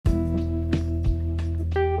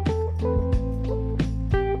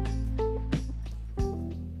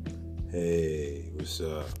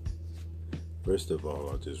what's up? First of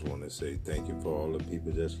all, I just want to say thank you for all the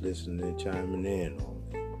people that's listening and chiming in on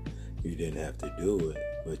me. You didn't have to do it,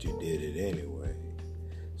 but you did it anyway.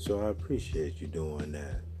 So I appreciate you doing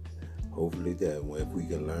that. Hopefully that if we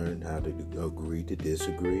can learn how to agree to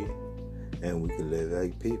disagree, and we can live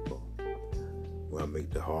like people. When I make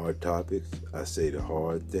the hard topics, I say the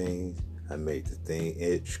hard things, I make the thing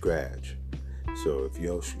itch scratch. So if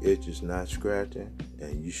your itch is not scratching,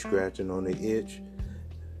 and you scratching on the itch,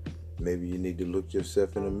 maybe you need to look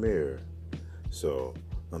yourself in the mirror. So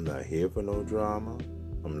I'm not here for no drama.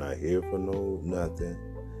 I'm not here for no nothing.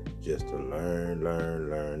 Just to learn,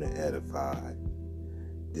 and edify.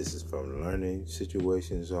 This is from learning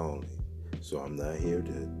situations only. So I'm not here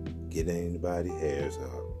to get anybody's hairs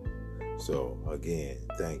up. So again,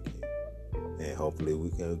 thank you. And hopefully we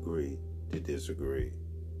can agree to disagree.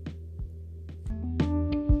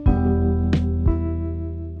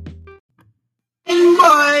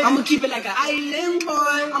 I'ma keep it like an island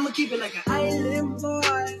boy. I'ma keep it like an island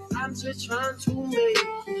boy. I'm just trying to make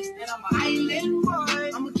it. And I'm an island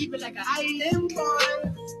boy. I'ma keep it like an island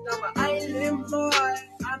boy. I'm an island boy.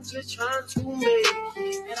 I'm just trying to make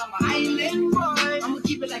it. And I'm an island boy. I'ma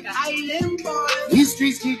keep it like an island boy. These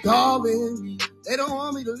streets keep calling me. They don't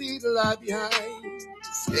want me to leave the life behind.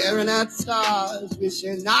 Staring at the stars,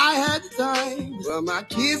 wishing I had the time. Well, my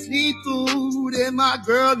kids need food and my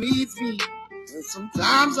girl needs me. And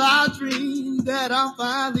sometimes I dream that I'm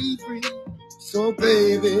finally free. So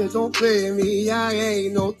baby, don't play me, I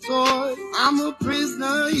ain't no toy. I'm a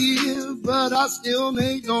prisoner here, but I still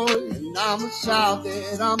make noise. And I'ma shout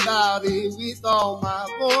that I'm about it with all my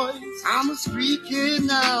voice. I'm a street kid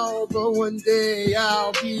now, but one day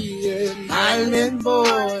I'll be an island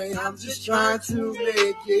boy. I'm just trying to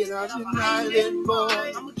make it, I'm an island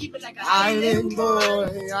boy. I'ma keep it like an Island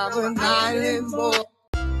boy, I'm an island boy.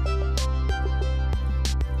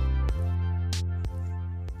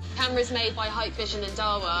 Cameras made by Hikvision and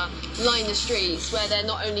Dahua line the streets where they're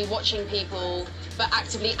not only watching people but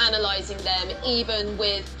actively analysing them, even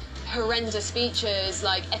with horrendous features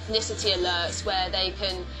like ethnicity alerts where they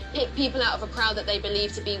can pick people out of a crowd that they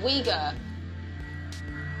believe to be Uyghur.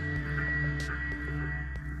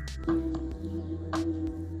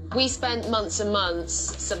 We spent months and months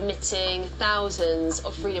submitting thousands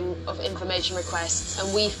of freedom of information requests,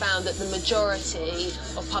 and we found that the majority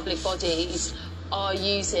of public bodies are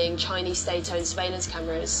using Chinese state-owned surveillance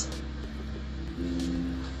cameras.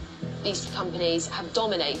 These companies have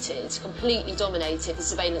completely dominated the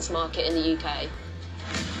surveillance market in the UK.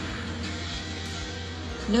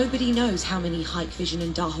 Nobody knows how many Hikvision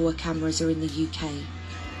and Dahua cameras are in the UK.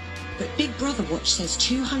 But Big Brother Watch says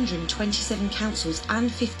 227 councils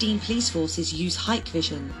and 15 police forces use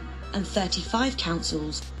Hikvision, and 35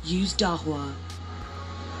 councils use Dahua.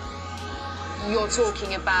 You're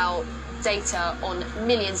talking about data on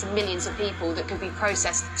millions and millions of people that could be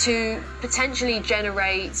processed to potentially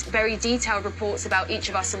generate very detailed reports about each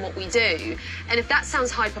of us and what we do. And if that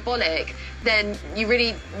sounds hyperbolic, then you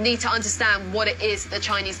really need to understand what it is that the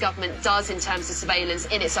Chinese government does in terms of surveillance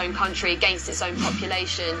in its own country against its own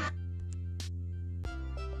population.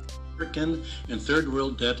 African and third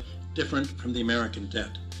world debt different from the American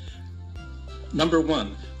debt. Number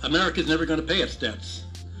one, America's never going to pay its debts.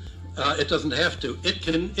 It doesn't have to.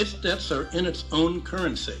 Its debts are in its own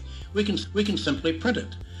currency. We can simply print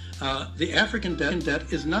it. The African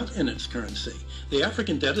debt is not in its currency. The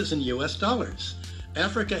African debt is in U.S. dollars.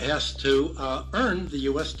 Africa has to earn the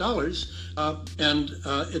U.S. dollars, and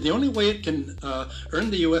the only way it can earn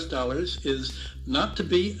the U.S. dollars is not to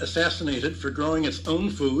be assassinated for growing its own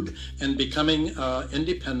food and becoming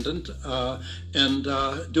independent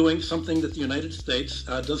and doing something that the United States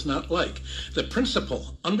does not like. The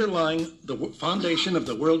principle underlying the foundation of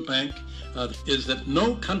the World Bank is that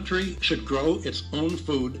no country should grow its own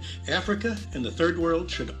food. Africa and the third world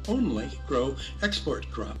should only grow export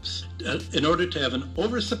crops. In order to have an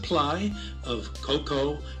oversupply of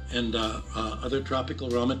cocoa and other tropical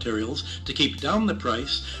raw materials to keep down the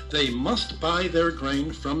price, they must buy their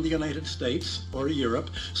grain from the United States or Europe,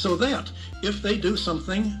 so that if they do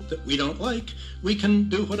something that we don't like, we can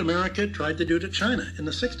do what America tried to do to China in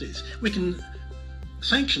the 60s. We can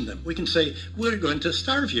sanction them. We can say, we're going to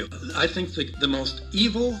starve you. I think the most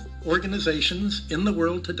evil organizations in the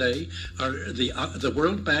world today are the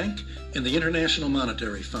World Bank and the International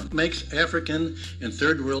Monetary Fund. Makes African and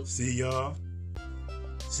third world. See, y'all?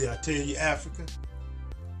 See, I tell you, Africa?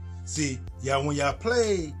 See, y'all, when y'all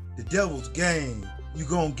play the devil's game, you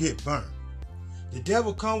gonna get burnt. The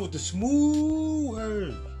devil come with the smooth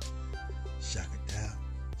words. Shaka-da,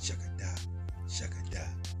 shaka-da, shaka-da,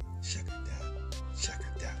 shaka-da,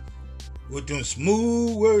 shaka-da. with them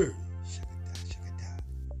smooth words.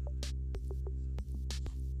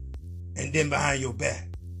 And then behind your back,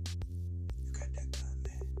 you got that gun,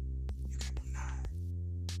 man. You got them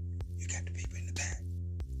knives. You got the people in the back.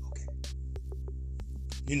 Okay.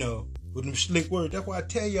 You know, with them slick words. That's why I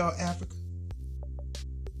tell y'all, Africa.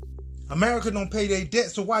 America don't pay their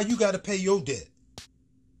debt, so why you got to pay your debt?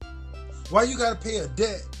 Why you got to pay a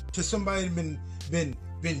debt to somebody been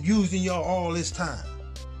using y'all all this time?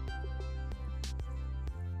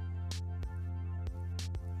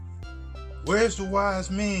 Where's the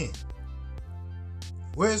wise men?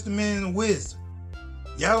 Where's the men of wisdom?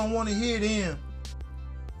 Y'all don't want to hear them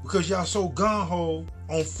because y'all so gung-ho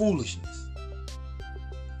on foolishness.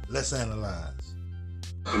 Let's analyze.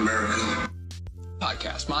 America.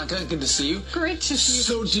 Podcast. Monica, good to see you. Great to see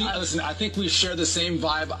you. So, listen, I think we share the same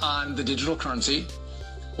vibe on the digital currency.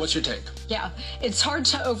 What's your take? Yeah, it's hard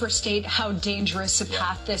to overstate how dangerous a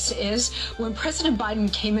path this is. When President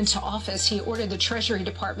Biden came into office, he ordered the Treasury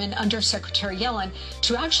Department under Secretary Yellen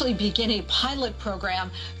to actually begin a pilot program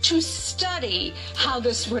to study how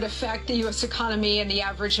this would affect the U.S. economy and the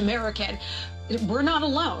average American. We're not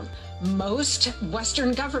alone. Most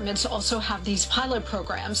Western governments also have these pilot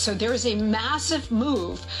programs. So there is a massive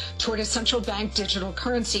move toward a central bank digital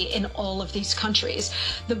currency in all of these countries.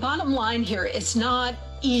 The bottom line here is not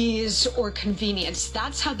ease or convenience.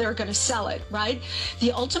 That's how they're going to sell it, right?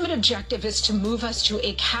 The ultimate objective is to move us to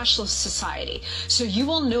a cashless society. So you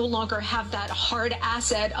will no longer have that hard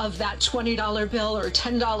asset of that $20 bill or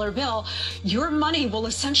 $10 bill. Your money will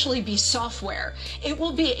essentially be software. It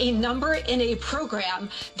will be a number in a program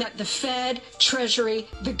that the Fed, Treasury,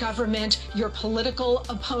 the government, your political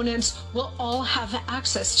opponents will all have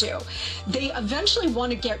access to. They eventually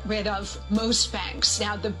want to get rid of most banks.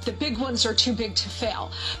 Now, the big ones are too big to fail.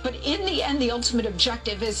 But in the end, the ultimate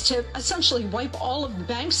objective is to essentially wipe all of the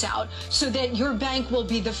banks out so that your bank will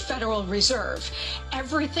be the Federal Reserve.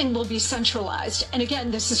 Everything will be centralized. And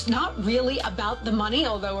again, this is not really about the money,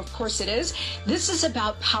 although of course it is. This is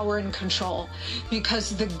about power and control,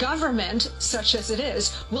 because the government, such as it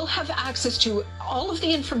is, will have access to all of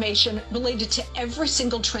the information related to every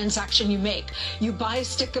single transaction you make. You buy a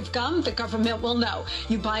stick of gum, the government will know.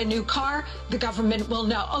 You buy a new car, the government will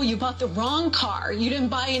know. Oh, you bought the wrong car. You didn't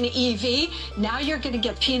buy an EV. Now you're going to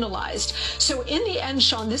get penalized. So in the end,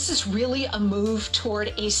 Sean, this is really a move toward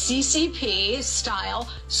a CCP style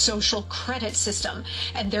social credit system.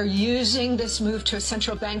 And they're using this move to a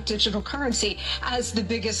central bank digital currency as the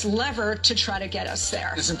biggest lever to try to get us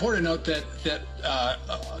there. It's important to note that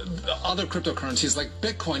other cryptocurrencies like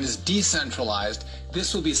Bitcoin is decentralized.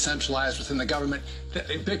 This will be centralized within the government.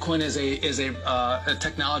 Bitcoin is a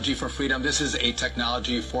technology for freedom. This is a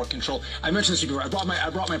technology for control. I mentioned this before. I brought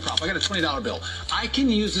my prop. I got a $20 bill. I can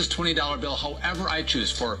use this $20 bill however I choose,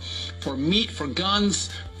 for meat, for guns,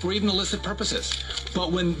 for even illicit purposes.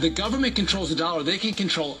 But when the government controls the dollar, they can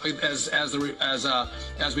control,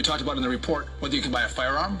 as we talked about in the report, whether you can buy a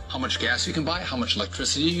firearm, how much gas you can buy, how much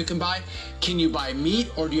electricity you can buy. Can you buy meat,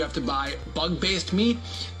 or do you have to buy bug-based meat?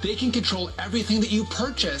 They can control everything that you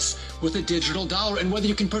purchase with a digital dollar, and whether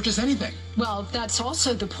you can purchase anything. Well, that's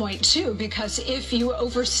also the point, too, because if you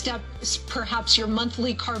overstep perhaps your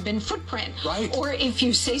monthly carbon footprint, right, or if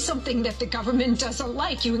you say something that the government doesn't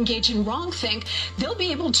like, you engage in wrongthink, they'll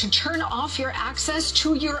be able to turn off your access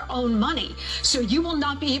to your own money. So you will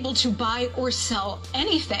not be able to buy or sell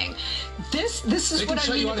anything. This is what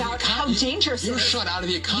I mean about how dangerous it is. You're shut out of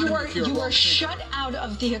the economy. You are shut out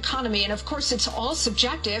of the economy. And of course, it's all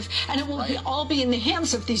subjective, and it will all be in the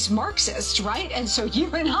hands of these Marxists, right? And so you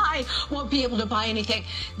and I won't be able to buy anything.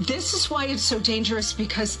 This is why it's so dangerous,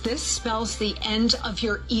 because this spells the end of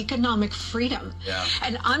your economic freedom. Yeah.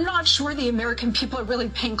 And I'm not sure the American people are really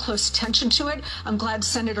paying close attention to it. I'm glad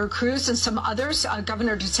Senator Cruz and some others,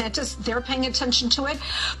 Governor DeSantis, they're paying attention to it.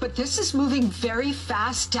 But this is moving very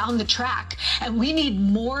fast down the track. And we need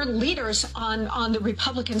more leaders on the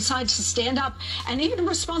Republican side to stand up, and even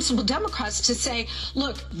responsible Democrats to say,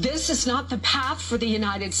 look, this is not the path for the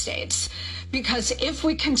United States. Because if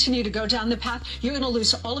we continue to go down the path, you're going to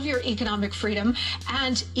lose all of your economic freedom,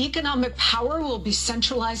 and economic power will be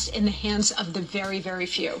centralized in the hands of the very, very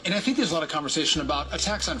few. And I think there's a lot of conversation about a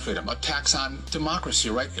tax on freedom, a tax on democracy,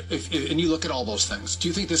 right? And you look at all those things. Do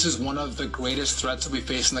you think this is one of the greatest threats that we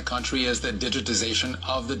face in the country, is the digitization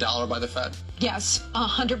of the dollar by the Fed? Yes,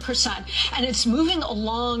 100%. And it's moving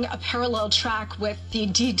along a parallel track with the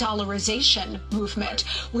de-dollarization movement,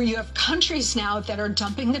 where you have countries now that are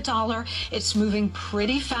dumping the dollar. It's moving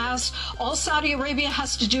pretty fast. All Saudi Arabia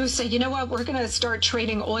has to do is say, you know what, we're going to start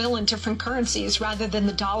trading oil in different currencies rather than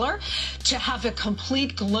the dollar, to have a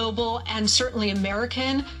complete global and certainly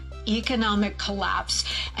American economic collapse.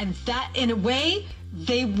 And that, in a way,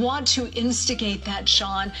 they want to instigate that,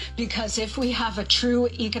 Sean, because if we have a true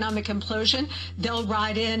economic implosion, they'll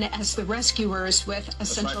ride in as the rescuers with a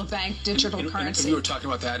central bank digital currency. And we were talking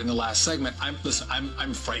about that in the last segment.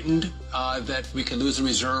 I'm frightened that we can lose the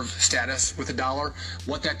reserve status with the dollar.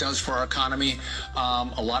 What that does for our economy,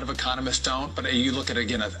 a lot of economists don't. But you look at,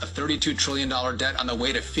 again, a $32 trillion debt on the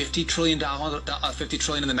way to $50 trillion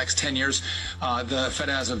in the next 10 years. The Fed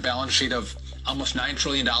has a balance sheet of almost $9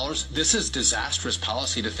 trillion. This is disastrous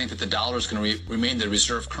policy to think that the dollar is going to remain the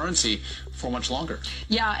reserve currency for much longer.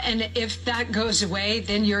 Yeah, and if that goes away,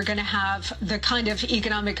 then you're going to have the kind of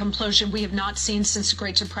economic implosion we have not seen since the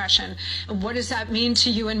Great Depression. And what does that mean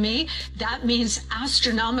to you and me? That means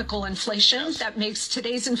astronomical inflation. Yes. That makes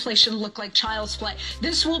today's inflation look like child's play.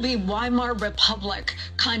 This will be Weimar Republic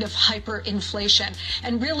kind of hyperinflation.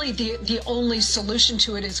 And really, the only solution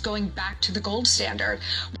to it is going back to the gold standard.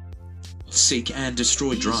 Seek and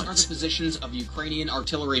destroy drones. These are the positions of Ukrainian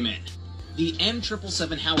artillerymen. The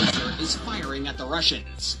M777 howitzer is firing at the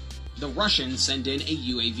Russians. The Russians send in a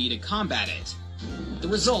UAV to combat it. The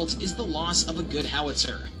result is the loss of a good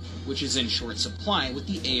howitzer, which is in short supply with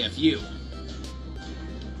the AFU.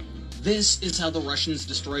 This is how the Russians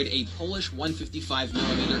destroyed a Polish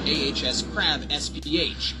 155mm AHS Krav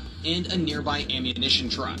SPH and a nearby ammunition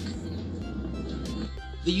truck.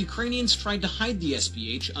 The Ukrainians tried to hide the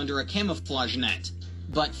SPH under a camouflage net,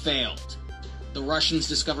 but failed. The Russians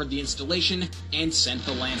discovered the installation and sent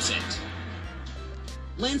the Lancet.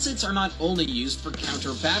 Lancets are not only used for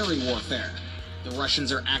counter-battery warfare. The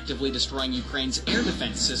Russians are actively destroying Ukraine's air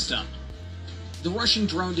defense system. The Russian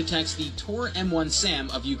drone detects the Tor M1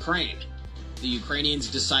 SAM of Ukraine. The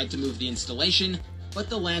Ukrainians decide to move the installation, but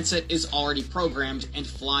the Lancet is already programmed and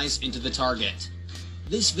flies into the target.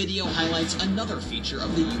 This video highlights another feature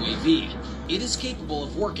of the UAV. It is capable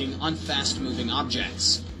of working on fast-moving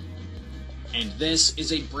objects. And this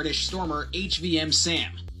is a British Stormer HVM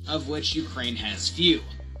SAM, of which Ukraine has few.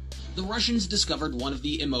 The Russians discovered one of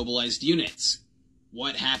the immobilized units.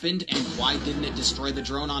 What happened and why didn't it destroy the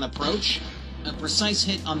drone on approach? A precise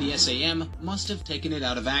hit on the SAM must have taken it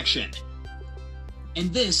out of action.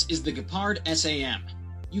 And this is the Gepard SAM.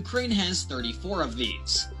 Ukraine has 34 of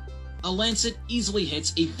these. A Lancet easily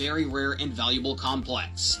hits a very rare and valuable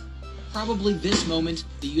complex. Probably this moment,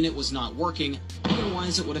 the unit was not working,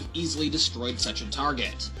 otherwise it would have easily destroyed such a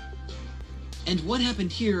target. And what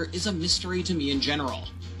happened here is a mystery to me in general.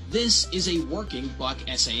 This is a working Buck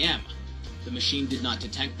SAM. The machine did not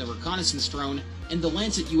detect the reconnaissance drone, and the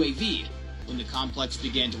Lancet UAV, when the complex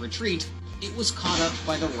began to retreat, it was caught up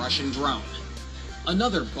by the Russian drone.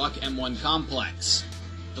 Another Buck M1 complex.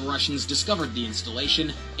 The Russians discovered the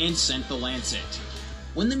installation and sent the Lancet.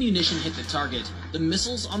 When the munition hit the target, the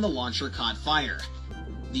missiles on the launcher caught fire.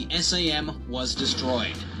 The SAM was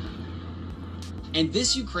destroyed. And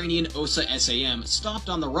this Ukrainian OSA SAM stopped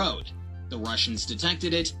on the road. The Russians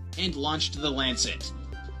detected it and launched the Lancet.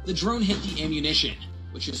 The drone hit the ammunition,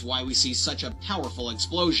 which is why we see such a powerful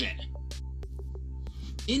explosion.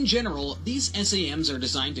 In general, these SAMs are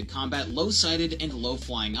designed to combat low-sighted and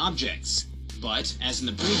low-flying objects. But, as in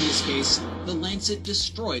the previous case, the Lancet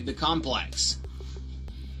destroyed the complex.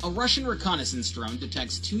 A Russian reconnaissance drone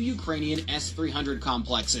detects 2 Ukrainian S-300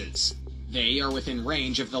 complexes. They are within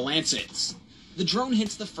range of the Lancets. The drone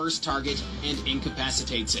hits the first target and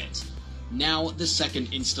incapacitates it. Now the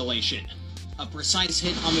second installation. A precise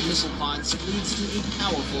hit on the missile pods leads to a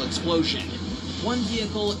powerful explosion. One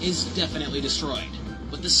vehicle is definitely destroyed,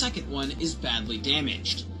 but the second one is badly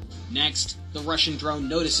damaged. Next, the Russian drone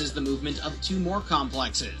notices the movement of 2 more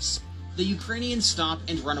complexes. The Ukrainians stop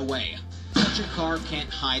and run away. Such a car can't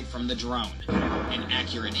hide from the drone. An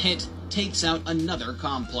accurate hit takes out another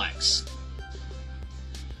complex.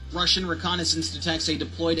 Russian reconnaissance detects a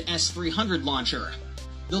deployed S-300 launcher.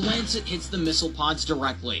 The Lancet hits the missile pods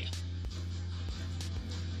directly.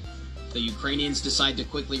 The Ukrainians decide to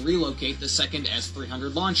quickly relocate the second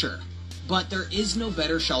S-300 launcher. But there is no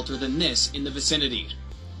better shelter than this in the vicinity.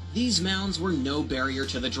 These mounds were no barrier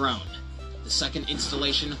to the drone. The second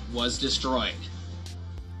installation was destroyed.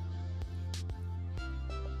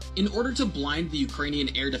 In order to blind the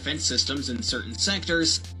Ukrainian air defense systems in certain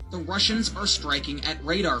sectors, the Russians are striking at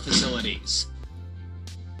radar facilities.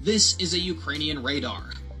 This is a Ukrainian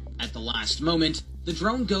radar. At the last moment, the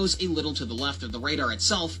drone goes a little to the left of the radar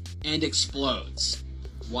itself and explodes.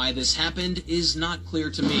 Why this happened is not clear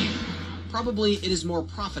to me. Probably it is more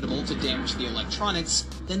profitable to damage the electronics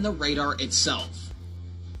than the radar itself.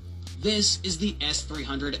 This is the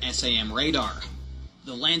S-300 SAM radar.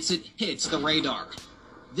 The Lancet hits the radar.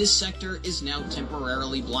 This sector is now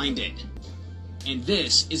temporarily blinded. And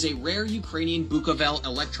this is a rare Ukrainian Bukovel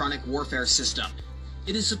electronic warfare system.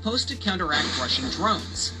 It is supposed to counteract Russian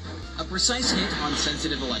drones. A precise hit on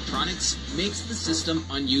sensitive electronics makes the system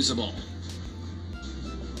unusable.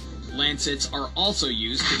 Lancets are also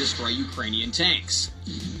used to destroy Ukrainian tanks.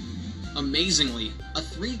 Amazingly, a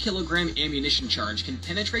 3-kilogram ammunition charge can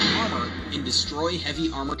penetrate armor and destroy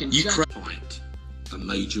heavy armor Ukraine fight a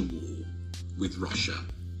major war with Russia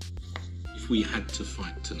if we had to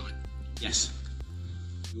fight tonight. Yes.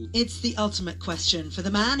 It's the ultimate question for the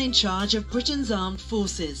man in charge of Britain's armed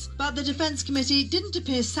forces, but the Defence Committee didn't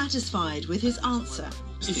appear satisfied with his answer.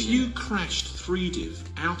 If you crashed 3div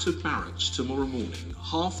out of barracks tomorrow morning,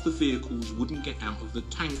 half the vehicles wouldn't get out of the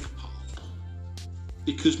tank path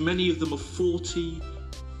because many of them are 40,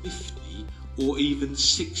 50 or even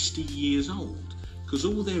 60 years old because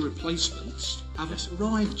all their replacements haven't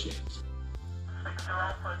arrived yet.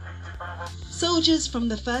 Soldiers from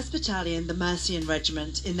the 1st Battalion, the Mercian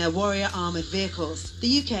Regiment, in their Warrior armoured vehicles,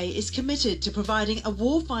 the UK is committed to providing a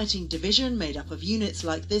war-fighting division made up of units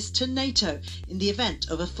like this to NATO in the event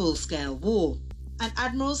of a full-scale war. And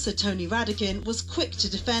Admiral Sir Tony Radakin was quick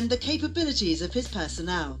to defend the capabilities of his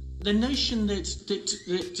personnel. The notion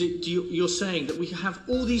that you're saying that we have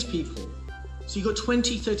all these people, so you've got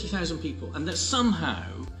 20, 30,000 people, and that somehow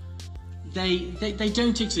they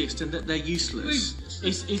don't exist and that they're useless.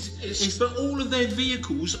 But all of their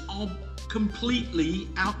vehicles are completely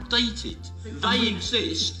outdated. They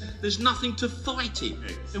exist. There's nothing to fight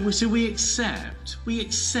it. So we accept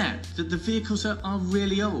that the vehicles are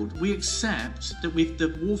really old. We accept that with the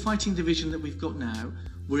warfighting division that we've got now,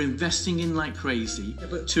 we're investing in like crazy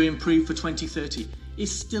to improve for 2030.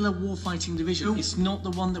 It's still a warfighting division. No. It's not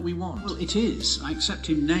the one that we want. Well, it is. I accept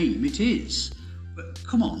in name, it is. But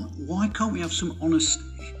come on, why can't we have some honesty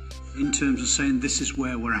in terms of saying this is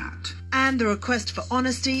where we're at? And the request for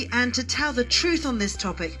honesty and to tell the truth on this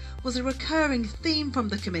topic was a recurring theme from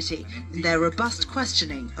the committee in their robust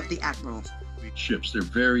questioning of the Admiral. Ships, they're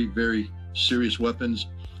very, very serious weapons,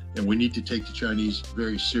 and we need to take the Chinese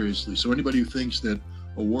very seriously. So anybody who thinks that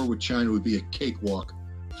a war with China would be a cakewalk,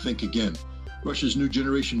 think again. Russia's new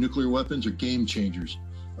generation nuclear weapons are game changers.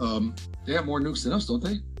 They have more nukes than us, don't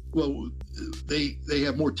they? Well, they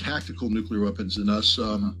have more tactical nuclear weapons than us.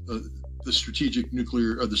 The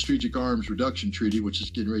Strategic Arms Reduction Treaty, which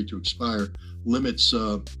is getting ready to expire, limits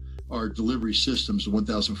our delivery systems to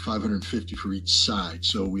 1,550 for each side.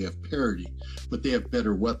 So we have parity, but they have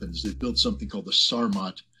better weapons. They built something called the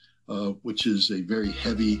Sarmat, which is a very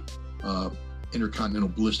heavy intercontinental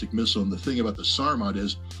ballistic missile. And the thing about the Sarmat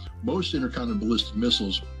is most intercontinental ballistic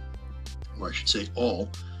missiles, or I should say all,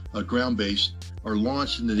 ground-based, are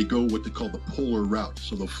launched and then they go what they call the polar route.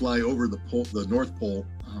 So they'll fly over the North Pole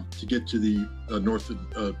to get to the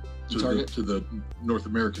North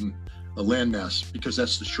American landmass, because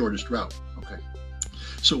that's the shortest route. Okay.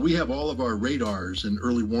 So we have all of our radars and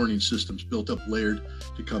early warning systems built up, layered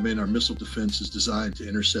to come in. Our missile defense is designed to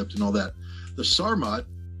intercept and all that. The Sarmat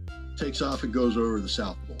takes off and goes over the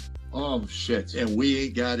South Pole. Oh, shit. And we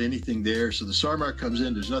ain't got anything there. So the Sarmat comes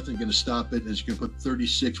in, there's nothing going to stop it. And it's going to put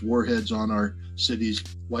 36 warheads on our cities,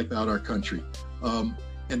 wipe out our country.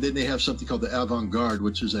 And then they have something called the Avant-Garde,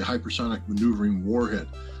 which is a hypersonic maneuvering warhead.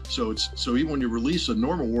 So even when you release a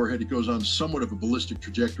normal warhead, it goes on somewhat of a ballistic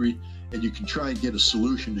trajectory, and you can try and get a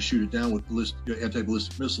solution to shoot it down with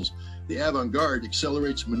anti-ballistic missiles. The Avant-Garde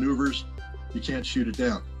accelerates, maneuvers. You can't shoot it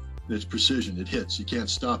down. It's precision. It hits. You can't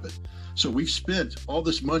stop it. So we've spent all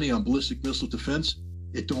this money on ballistic missile defense.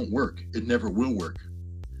 It don't work. It never will work.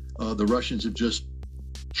 The Russians have just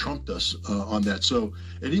trumped us on that. So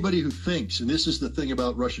anybody who thinks, and this is the thing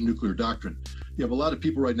about Russian nuclear doctrine, you have a lot of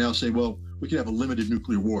people right now saying, well, we can have a limited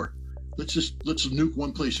nuclear war. Let's nuke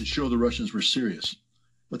one place and show the Russians we're serious.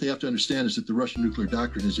 What they have to understand is that the Russian nuclear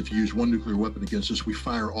doctrine is if you use one nuclear weapon against us, we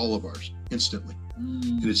fire all of ours instantly.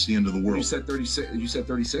 And it's the end of the world. You said 36? You said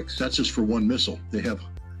 36? That's just for one missile. They have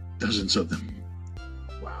dozens of them.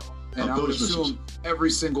 Wow. And I would assume every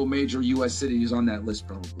single major U.S. city is on that list,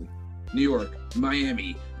 probably. New York,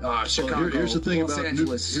 Miami, Chicago, well, here's the thing Los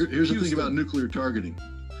Angeles, here's the thing about nuclear targeting.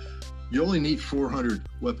 You only need 400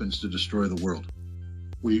 weapons to destroy the world.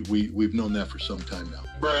 We've known that for some time now.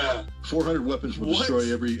 Bruh. 400 weapons will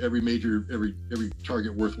destroy every major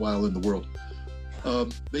target worthwhile in the world.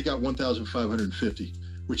 They got 1,550,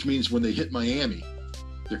 which means when they hit Miami,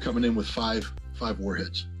 they're coming in with five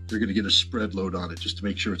warheads. They're going to get a spread load on it just to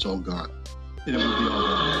make sure it's all gone. And it will be all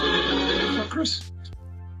gone. Chris.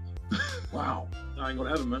 Wow. I ain't gonna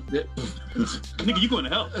have it, man. Yeah. Nigga, you going to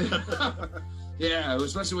hell. Yeah,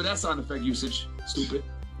 especially with that sound effect usage. Stupid.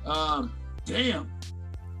 Damn.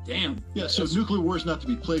 Damn. Yeah, so nuclear war is not to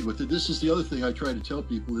be played with. This is the other thing I try to tell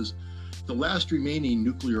people is the last remaining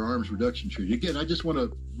nuclear arms reduction treaty. Again, I just want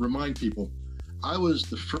to remind people, I was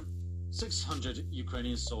the first. 600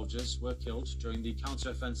 Ukrainian soldiers were killed during the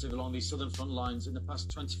counter-offensive along the southern front lines in the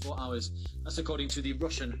past 24 hours. That's according to the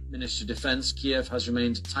Russian Ministry of Defense. Kiev has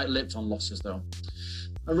remained tight-lipped on losses, though.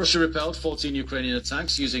 Russia repelled 14 Ukrainian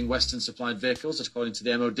attacks using Western-supplied vehicles, according to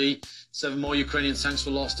the MOD. 7 more Ukrainian tanks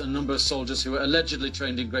were lost, and a number of soldiers who were allegedly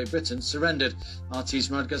trained in Great Britain surrendered. RT's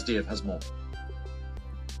Murad Gazdiev has more.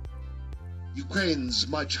 Ukraine's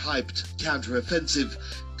much-hyped counter-offensive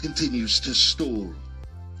continues to stall.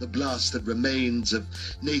 The blasted remains of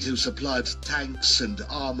NATO-supplied tanks and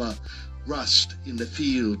armor rust in the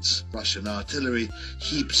fields. Russian artillery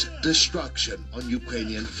heaps destruction on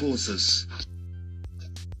Ukrainian forces.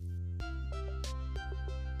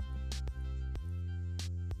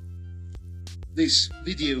 This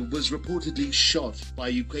video was reportedly shot by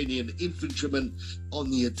Ukrainian infantrymen on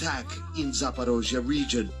the attack in Zaporozhye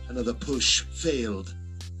region. Another push failed.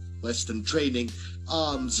 Western training,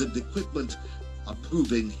 arms and equipment are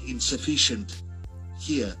proving insufficient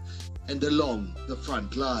here and along the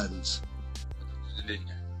front lines.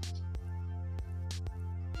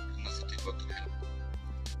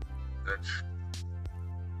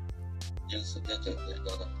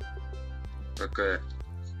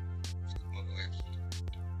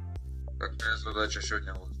 Какая задача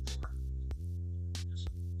сегодня у вас была?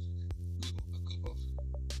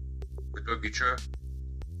 В итоге что?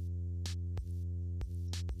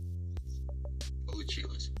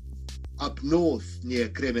 Получилось. Up north, near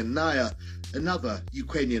Kremenaya, another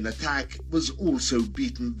Ukrainian attack was also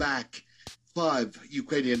beaten back. 5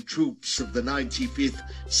 Ukrainian troops of the 95th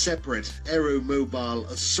Separate Aeromobile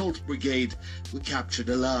Assault Brigade were captured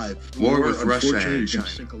alive. War with Russia and China.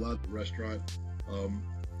 Sink a lot at the restaurant.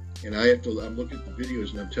 And I'm looking at the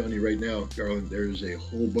videos, and I'm telling you right now, Garland, there's a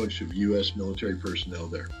whole bunch of U.S. military personnel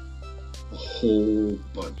there. A whole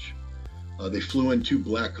bunch. They flew in 2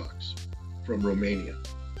 Blackhawks from Romania.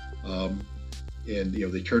 And, you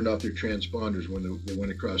know, they turned off their transponders when they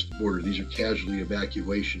went across the border. These are casualty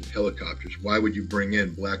evacuation helicopters. Why would you bring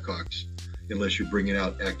in Blackhawks unless you're bringing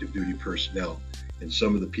out active duty personnel? And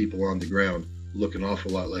some of the people on the ground look an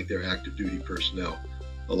awful lot like they're active duty personnel,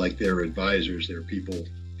 like their advisors, their people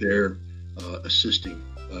there assisting,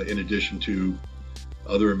 in addition to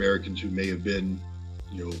other Americans who may have been,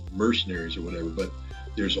 you know, mercenaries or whatever. But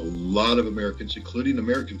there's a lot of Americans, including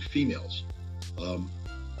American females,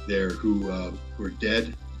 there who are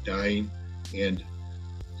dead, dying, and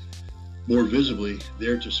more visibly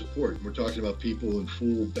there to support. We're talking about people in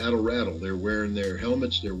full battle rattle. They're wearing their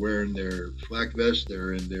helmets, they're wearing their flak vests,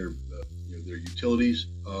 they're in their you know, their utilities.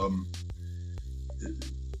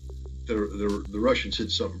 The Russians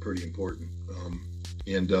hit something pretty important,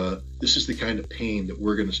 and this is the kind of pain that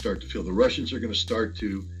we're going to start to feel. The Russians are going to start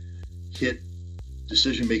to hit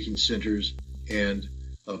decision-making centers and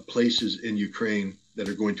places in Ukraine that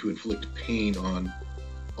are going to inflict pain on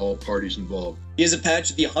all parties involved. He is a patch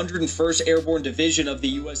of the 101st Airborne Division of the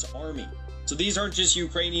U.S. Army. So these aren't just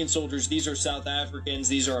Ukrainian soldiers. These are South Africans.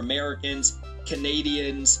 These are Americans,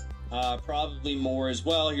 Canadians, probably more as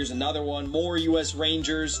well. Here's another one. More U.S.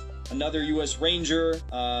 Rangers. Another U.S. Ranger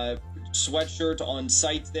sweatshirt on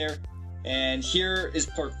site there. And here is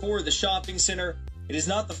part 4, the shopping center. It is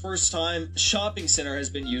not the first time a shopping center has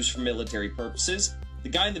been used for military purposes. The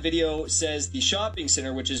guy in the video says the shopping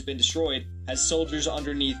center, which has been destroyed, has soldiers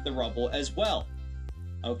underneath the rubble as well.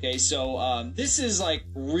 Okay, so this is like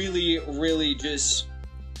really, really just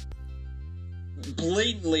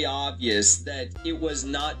blatantly obvious that it was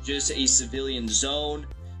not just a civilian zone.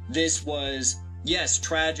 This was, yes,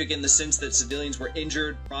 tragic in the sense that civilians were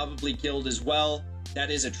injured, probably killed as well. That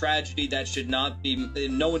is a tragedy. That should not be,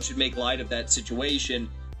 no one should make light of that situation.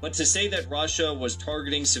 But to say that Russia was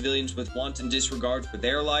targeting civilians with wanton disregard for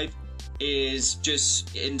their life is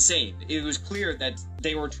just insane. It was clear that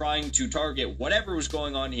they were trying to target whatever was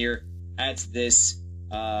going on here at this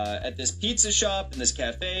pizza shop and this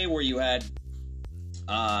cafe, where you had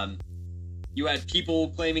people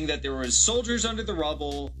claiming that there was soldiers under the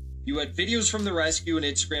rubble. You had videos from the rescue and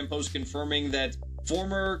Instagram posts confirming that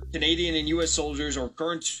former Canadian and U.S. soldiers, or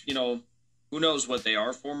current, you know, who knows what they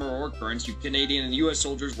are, former or current, Canadian and U.S.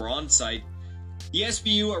 soldiers were on site. The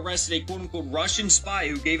SBU arrested a quote-unquote Russian spy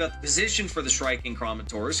who gave out the position for the strike in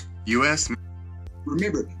Kramatorsk. U.S.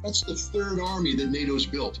 Remember, that's the 3rd army that NATO's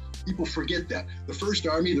built. People forget that. The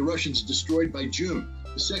 1st army, the Russians destroyed by June.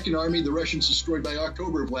 The 2nd army, the Russians destroyed by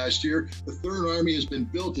October of last year. The 3rd army has been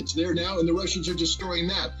built. It's there now, and the Russians are destroying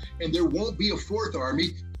that. And there won't be a 4th army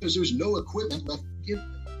because there's no equipment left to give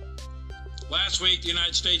them. Last week, the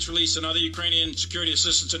United States released another Ukrainian Security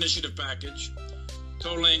Assistance Initiative package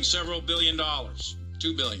totaling several $billion,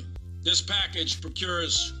 $2 billion. This package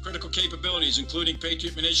procures critical capabilities, including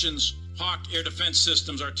Patriot munitions, Hawk air defense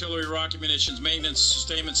systems, artillery, rocket munitions, maintenance,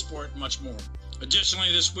 sustainment support, and much more.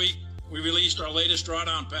 Additionally, this week, we released our latest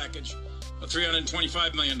drawdown package of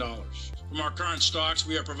 $325 million. From our current stocks,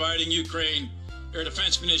 we are providing Ukraine air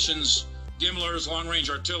defense munitions, Gimlers, long-range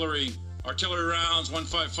artillery, artillery rounds,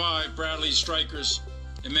 155, Bradley strikers,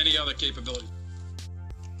 and many other capabilities.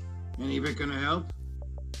 Any of it going to help?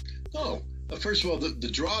 Oh, first of all, the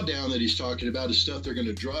drawdown that he's talking about is stuff they're going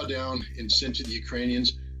to draw down and send to the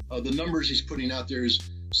Ukrainians. The numbers he's putting out there is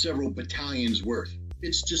several battalions worth.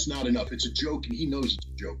 It's just not enough. It's a joke, and he knows it's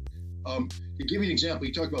a joke. To give you an example,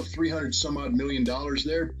 he talked about $300 some odd million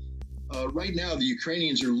there. Right now, the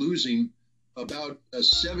Ukrainians are losing about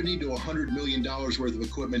 $70 to $100 million worth of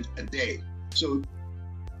equipment a day. So,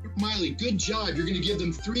 Miley, good job. You're going to give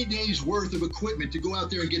them 3 days worth of equipment to go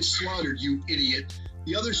out there and get slaughtered, you idiot.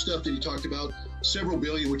 The other stuff that he talked about, several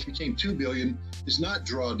billion, which became $2 billion, is not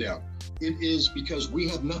drawdown. It is because we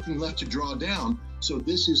have nothing left to draw down. So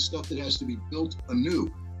this is stuff that has to be built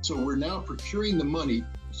anew. So we're now procuring the money,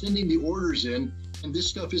 sending the orders in, and this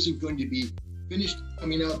stuff isn't going to be finished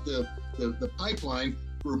coming out the pipeline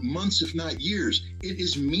for months, if not years. It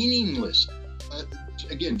is meaningless.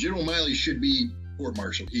 Again, General Miley should be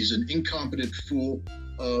court-martialed. He's an incompetent fool.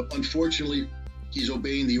 Unfortunately, he's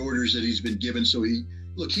obeying the orders that he's been given. So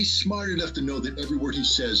he's smart enough to know that every word he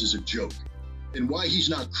says is a joke. And why he's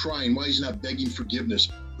not crying, why he's not begging forgiveness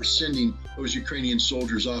for sending those Ukrainian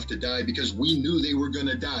soldiers off to die, because we knew they were going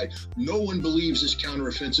to die. No one believes this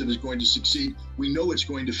counteroffensive is going to succeed. We know it's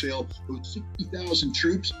going to fail. With 60,000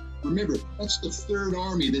 troops, remember, that's the third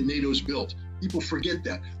army that NATO's built. People forget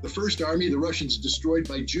that. The first army, the Russians destroyed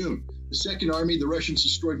by June. The second army, the Russians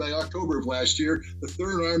destroyed by October of last year. The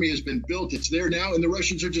third army has been built. It's there now, and the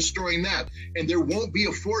Russians are destroying that. And there won't be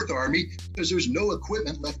a fourth army because there's no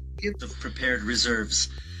equipment left. Of prepared reserves.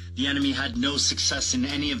 The enemy had no success in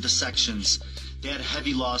any of the sections. They had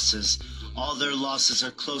heavy losses. All their losses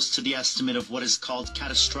are close to the estimate of what is called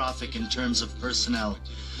catastrophic in terms of personnel.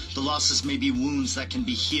 The losses may be wounds that can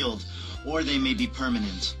be healed, or they may be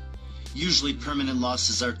permanent. Usually permanent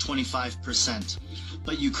losses are 25%,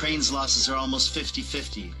 but Ukraine's losses are almost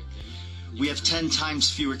 50-50. We have 10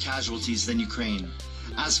 times fewer casualties than Ukraine.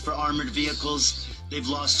 As for armored vehicles, they've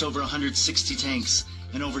lost over 160 tanks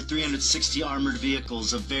and over 360 armored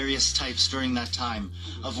vehicles of various types during that time,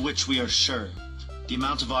 of which we are sure. The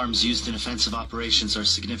amount of arms used in offensive operations are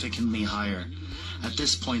significantly higher. At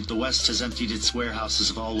this point, the West has emptied its warehouses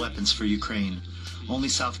of all weapons for Ukraine. Only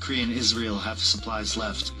South Korea and Israel have supplies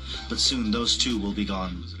left, but soon those too will be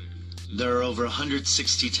gone. There are over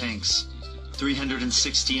 160 tanks,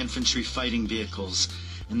 360 infantry fighting vehicles,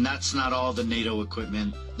 and that's not all the NATO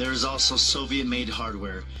equipment. There is also Soviet-made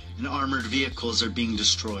hardware, and armored vehicles are being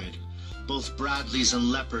destroyed. Both Bradleys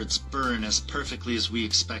and Leopards burn as perfectly as we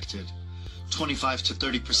expected. 25 to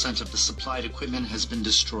 30% of the supplied equipment has been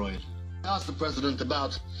destroyed. I asked the president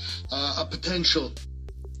about a potential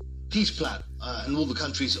peace plan and all the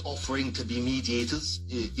countries offering to be mediators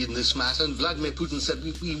in this matter. And Vladimir Putin said,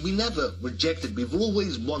 we never rejected, we've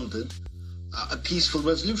always wanted a peaceful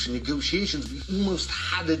resolution, negotiations. We almost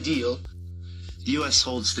had a deal. The U.S.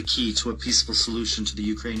 holds the key to a peaceful solution to the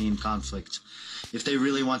Ukrainian conflict. If they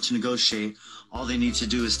really want to negotiate, all they need to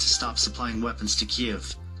do is to stop supplying weapons to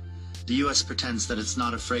Kiev. The U.S. pretends that it's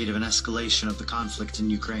not afraid of an escalation of the conflict in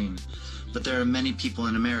Ukraine, but there are many people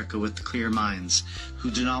in America with clear minds who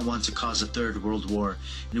do not want to cause a third world war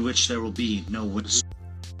in which there will be no witness.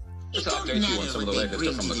 Just to update you on some of the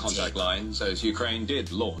latest from the contact lines, as Ukraine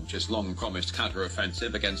did launch its long-promised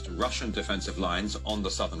counter-offensive against Russian defensive lines on the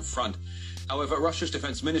southern front. However, Russia's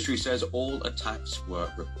defense ministry says all attacks were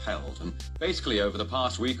repelled. And basically, over the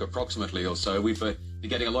past week, approximately or so, we've been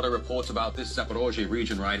getting a lot of reports about this Zaporozhye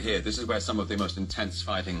region right here. This is where some of the most intense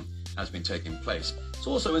fighting has been taking place. It's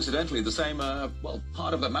also, incidentally, the same,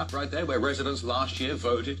 part of the map right there where residents last year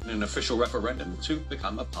voted in an official referendum to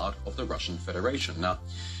become a part of the Russian Federation. Now,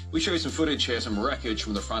 we show you some footage here, some wreckage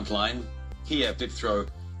from the front line. Kiev did throw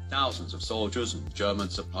thousands of soldiers and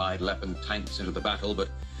German-supplied Leopard tanks into the battle, but,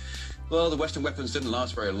 well, the Western weapons didn't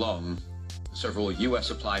last very long. Several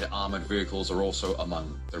US-supplied armored vehicles are also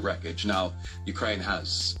among the wreckage. Now, Ukraine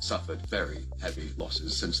has suffered very heavy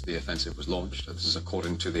losses since the offensive was launched. This is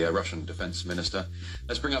according to the Russian defense minister.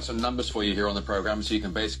 Let's bring up some numbers for you here on the program so you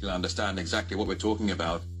can basically understand exactly what we're talking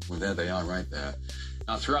about. Well, there they are right there.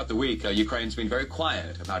 Now, throughout the week, Ukraine's been very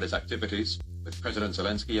quiet about its activities. with President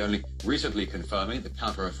Zelensky only recently confirming the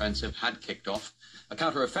counteroffensive had kicked off, a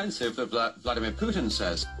counteroffensive that Vladimir Putin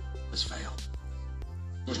says has failed.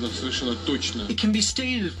 It can be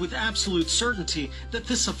stated with absolute certainty that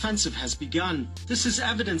this offensive has begun. This is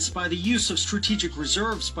evidenced by the use of strategic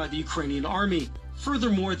reserves by the Ukrainian army.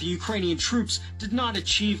 Furthermore, the Ukrainian troops did not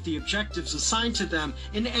achieve the objectives assigned to them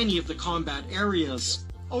in any of the combat areas.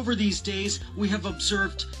 Over these days, we have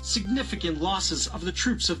observed significant losses of the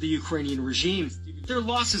troops of the Ukrainian regime. Their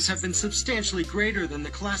losses have been substantially greater than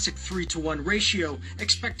the classic 3-to-1 ratio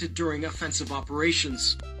expected during offensive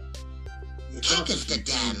operations. Talk of the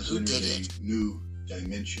dam, who did it? A new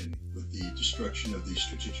dimension with the destruction of the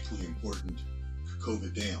strategically important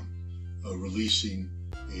Kakhovka Dam, releasing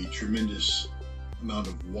a tremendous amount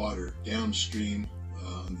of water downstream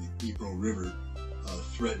on the Dnipro River,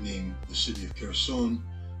 threatening the city of Kherson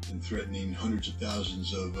and threatening hundreds of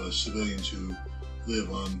thousands of civilians who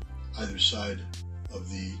live on either side of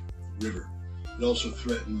the river. It also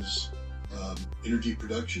threatens energy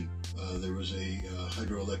production. There was a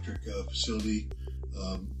hydroelectric facility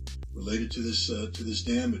related to this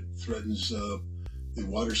dam. It threatens the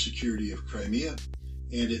water security of Crimea,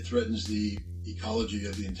 and it threatens the ecology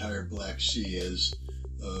of the entire Black Sea as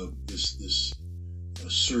this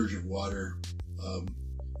surge of water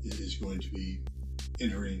is going to be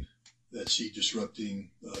entering that sea, disrupting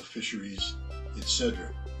fisheries,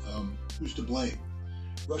 etc. Who's to blame?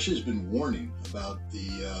 Russia has been warning about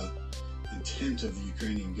the intent of the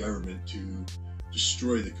Ukrainian government to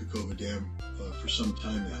destroy the Kakhovka Dam for some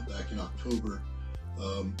time now. Back in October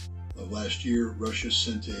of last year, Russia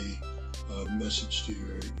sent a message to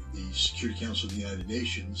the Security Council of the United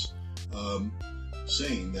Nations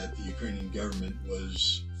saying that the Ukrainian government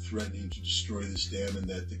was threatening to destroy this dam and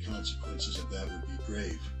that the consequences of that would be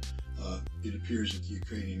grave. It appears that the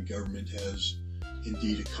Ukrainian government has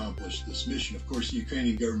indeed accomplished this mission. Of course, the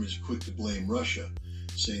Ukrainian government is quick to blame Russia,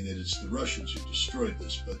 saying that it's the Russians who destroyed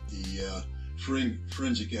this, but the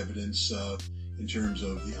forensic evidence in terms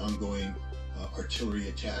of the ongoing artillery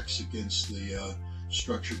attacks against the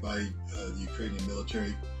structure by the Ukrainian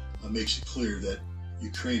military makes it clear that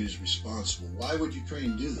Ukraine is responsible. Why would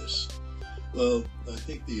Ukraine do this? Well, I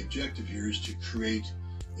think the objective here is to create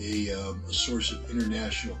a source of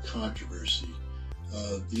international controversy.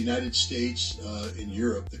 The United States and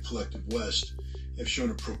Europe, the collective West, have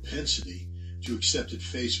shown a propensity to accept at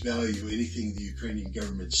face value anything the Ukrainian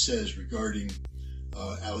government says regarding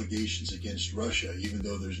allegations against Russia, even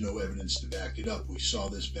though there's no evidence to back it up. We saw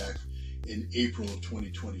this back in April of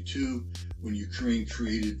 2022 when Ukraine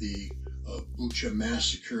created the Bucha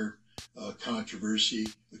massacre controversy,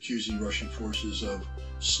 accusing Russian forces of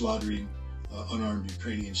slaughtering unarmed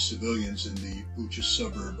Ukrainian civilians in the Bucha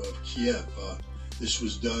suburb of Kiev. This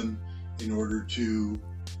was done in order to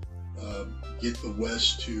get the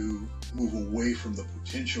West to move away from the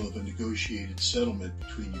potential of a negotiated settlement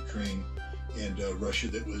between Ukraine and Russia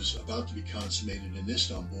that was about to be consummated in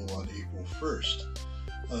Istanbul on April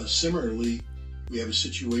 1st. Similarly, we have a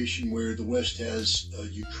situation where the West has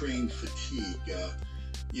Ukraine fatigue.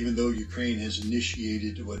 Even though Ukraine has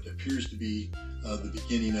initiated what appears to be the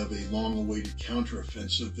beginning of a long-awaited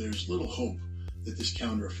counteroffensive, there's little hope that this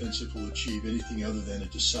counteroffensive will achieve anything other than a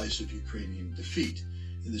decisive Ukrainian defeat.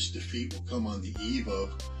 And this defeat will come on the eve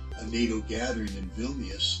of a NATO gathering in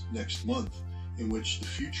Vilnius next month, in which the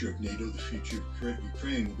future of NATO, the future of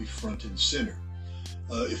Ukraine, will be front and center.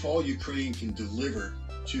 If all Ukraine can deliver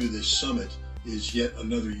to this summit is yet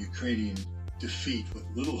another Ukrainian defeat with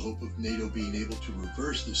little hope of NATO being able to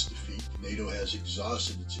reverse this defeat, NATO has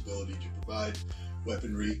exhausted its ability to provide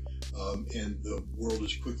weaponry, and the world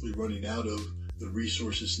is quickly running out of the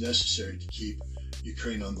resources necessary to keep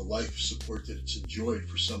Ukraine on the life support that it's enjoyed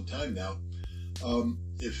for some time now.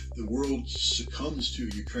 If the world succumbs to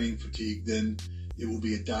Ukraine fatigue, then it will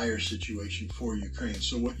be a dire situation for Ukraine.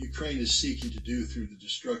 So what Ukraine is seeking to do through the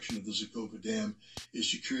destruction of the Kakhovka Dam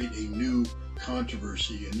is to create a new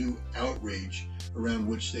controversy, a new outrage around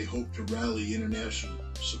which they hope to rally international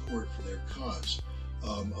support for their cause,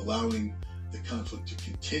 allowing the conflict to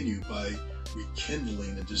continue by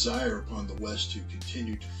rekindling a desire upon the West to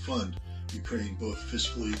continue to fund Ukraine both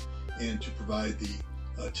fiscally and to provide the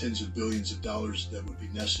tens of billions of dollars that would be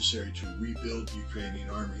necessary to rebuild the Ukrainian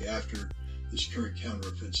army after this current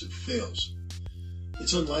counteroffensive fails.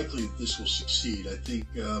 It's unlikely that this will succeed. I think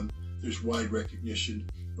there's wide recognition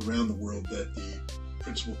around the world that the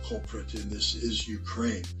principal culprit in this is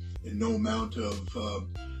Ukraine, and no amount of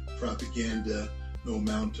propaganda, no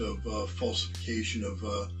amount of falsification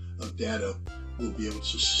of data will be able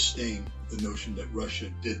to sustain the notion that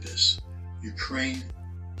Russia did this. Ukraine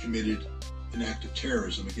committed an act of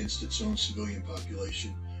terrorism against its own civilian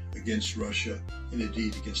population, against Russia, and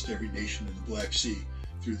indeed against every nation in the Black Sea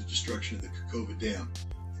through the destruction of the Kakhovka Dam.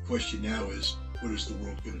 The question now is, what is the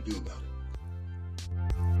world going to do about it?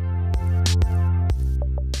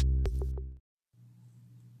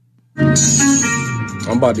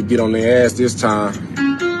 I'm about to get on their ass this time.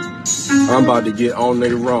 I'm about to get on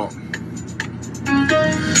their rump.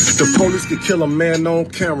 The police could kill a man on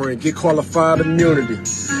camera and get qualified immunity.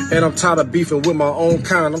 And I'm tired of beefing with my own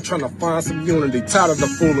kind. I'm trying to find some unity. Tired of the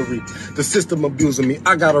foolery. The system abusing me.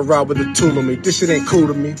 I got a ride with a tool on me. This shit ain't cool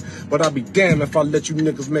to me. But I'll be damned if I let you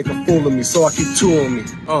niggas make a fool of me. So I keep two on me.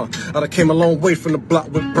 I done came a long way from the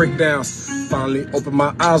block with breakdowns. Finally opened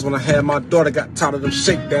my eyes when I had my daughter. Got tired of them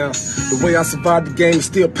shakedowns. The way I survived the game is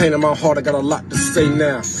still pain in my heart. I got a lot to say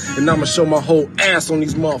now. And I'ma show my whole ass on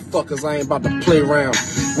these motherfuckers. I ain't about to play around.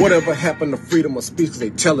 Whatever happened to freedom of speech? Cause they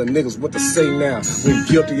telling niggas what to say now. When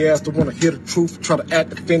guilty ass don't wanna hear the truth, try to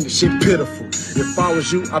act offended, shit pitiful. If I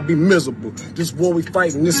was you, I'd be miserable. This war we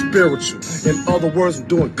fighting is spiritual. In other words, I'm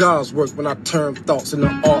doing God's work when I turn thoughts into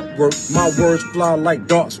artwork. My words fly like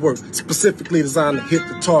darts work, specifically designed to hit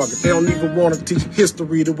the target. They don't even want to teach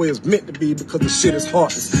history the way it's meant to be because the shit is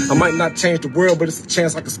heartless. I might not change the world, but it's a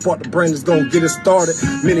chance I can spark the brain that's gonna get it started.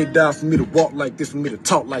 Many die for me to walk like this, for me to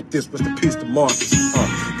talk like this. Rest in peace to Marcus.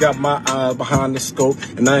 Got my eyes behind the scope,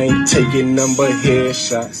 and I ain't taking none but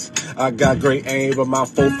headshots. I got great aim, but my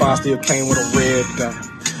 4.5 still came with a red dot.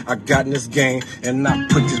 I got in this game, and I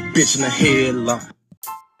put this bitch in a headlock.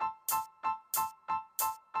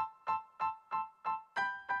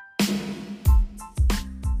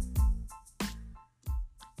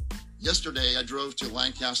 Yesterday, I drove to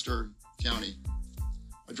Lancaster County.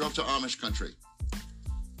 I drove to Amish country.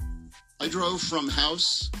 I drove from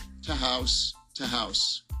house to house to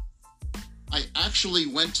house. I actually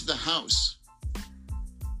went to the house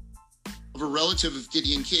of a relative of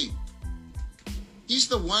Gideon King. He's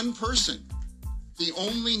the one person, the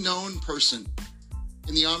only known person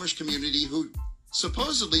in the Amish community who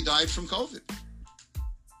supposedly died from COVID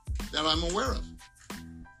that I'm aware of.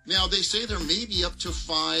 Now, they say there may be up to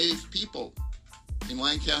 5 people in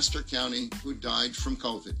Lancaster County who died from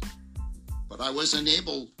COVID, but I was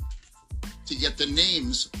unable to get the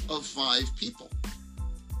names of 5 people.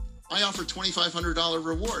 I offered $2,500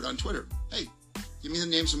 reward on Twitter. Hey, give me the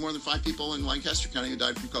names of more than 5 people in Lancaster County who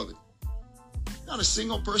died from COVID. Not a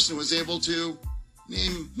single person was able to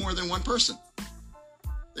name more than one person.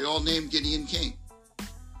 They all named Gideon King.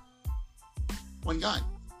 One guy.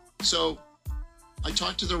 So I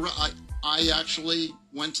talked to I actually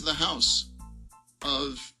went to the house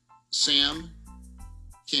of Sam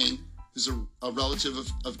King, who's a relative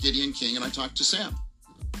of Gideon King, and I talked to Sam.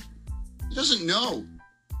 He doesn't know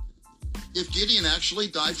if Gideon actually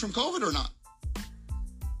died from COVID or not.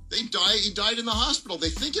 He died in the hospital. They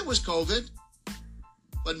think it was COVID,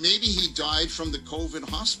 but maybe he died from the COVID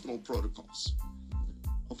hospital protocols.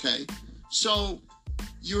 Okay, so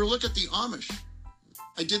you look at the Amish.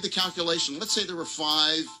 I did the calculation. Let's say there were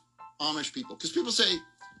 5 Amish people, because people say,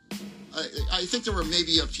 I think there were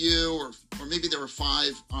maybe a few, or maybe there were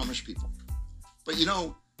 5 Amish people. But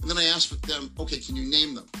and then I asked them, okay, can you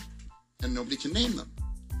name them? And nobody can name them.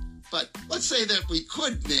 But let's say that we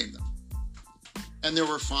could name them. And there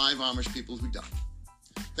were 5 Amish people who died.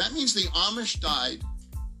 That means the Amish died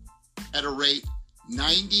at a rate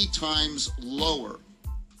 90 times lower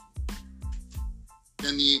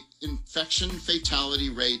than the infection fatality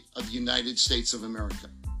rate of the United States of America.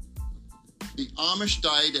 The Amish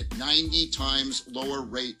died at 90 times lower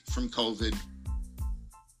rate from COVID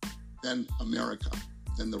than America,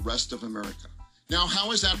 than the rest of America. Now,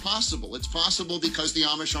 how is that possible? It's possible because the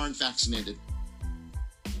Amish aren't vaccinated.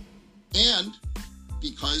 And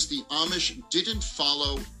because the Amish didn't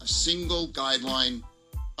follow a single guideline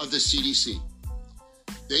of the CDC.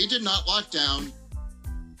 They did not lock down.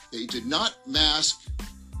 They did not mask.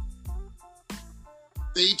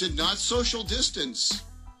 They did not social distance.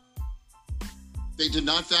 They did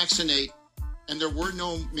not vaccinate. And there were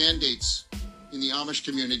no mandates in the Amish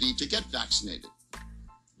community to get vaccinated.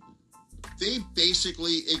 They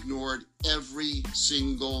basically ignored every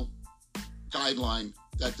single guideline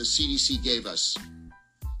that the CDC gave us.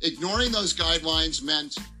 Ignoring those guidelines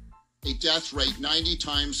meant a death rate 90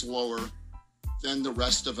 times lower than the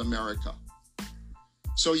rest of America.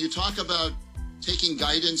 So you talk about taking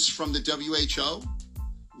guidance from the WHO.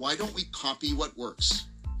 Why don't we copy what works?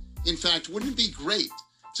 In fact, wouldn't it be great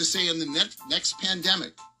to say in the next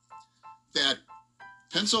pandemic that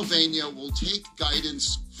Pennsylvania will take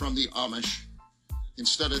guidance from the Amish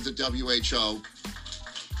instead of the WHO,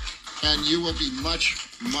 and you will be much,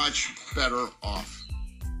 much better off.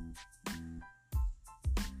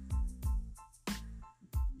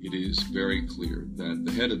 it is very clear that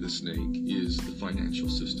the head of the snake is the financial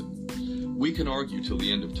system. We can argue till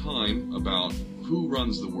the end of time about who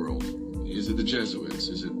runs the world. Is it the Jesuits?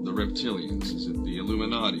 Is it the reptilians? Is it the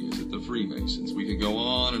Illuminati? Is it the Freemasons? We can go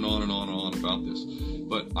on and on and on and on about this.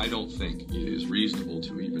 But I don't think it is reasonable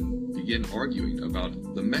to even begin arguing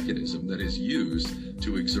about the mechanism that is used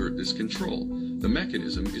to exert this control. The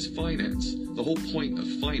mechanism is finance. The whole point of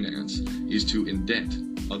finance is to indent,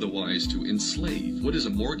 otherwise to enslave. What is a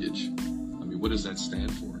mortgage? I mean, what does that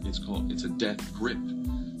stand for? It's a death grip.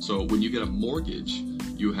 So when you get a mortgage,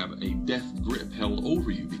 you have a death grip held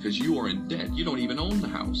over you because you are in debt. You don't even own the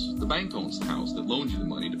house. The bank owns the house that loans you the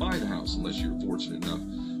money to buy the house, unless you're fortunate enough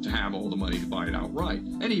to have all the money to buy it outright.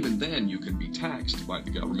 And even then, you can be taxed by the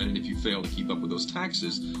government, and if you fail to keep up with those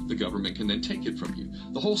taxes, the government can then take it from you.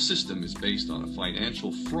 The whole system is based on a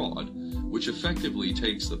financial fraud, which effectively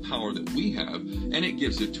takes the power that we have, and it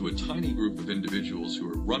gives it to a tiny group of individuals who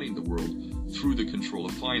are running the world through the control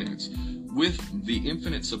of finance. With the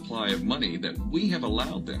infinite supply of money that we have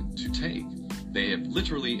allowed them to take, they have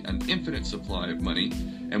literally an infinite supply of money,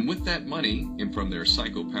 and with that money, and from their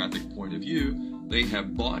psychopathic point of view, they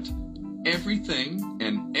have bought everything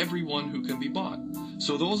and everyone who can be bought.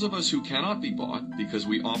 So those of us who cannot be bought, because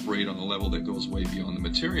we operate on a level that goes way beyond the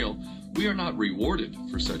material, we are not rewarded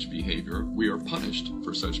for such behavior. We are punished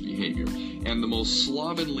for such behavior. And the most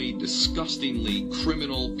slovenly, disgustingly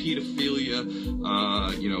criminal, pedophilia,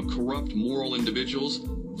 corrupt moral individuals,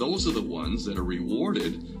 those are the ones that are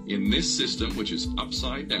rewarded in this system, which is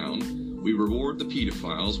upside down. We reward the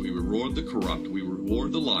pedophiles, we reward the corrupt, we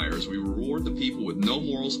reward the liars, we reward the people with no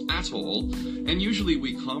morals at all, and usually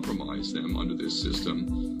we compromise them under this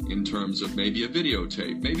system in terms of maybe a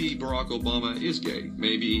videotape. Maybe Barack Obama is gay.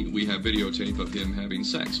 Maybe we have videotape of him having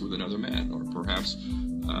sex with another man, or perhaps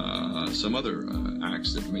some other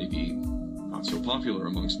acts that may be not so popular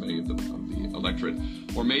amongst many of the electorate.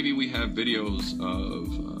 Or maybe we have videos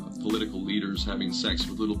of political leaders having sex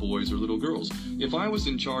with little boys or little girls. If I was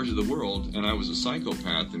in charge of the world and I was a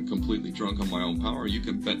psychopath and completely drunk on my own power, you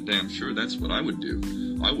can bet damn sure that's what I would do.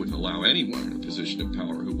 I wouldn't allow anyone in a position of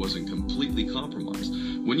power who wasn't completely compromised.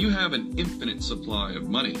 When you have an infinite supply of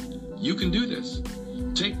money, you can do this.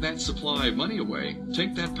 Take that supply of money away,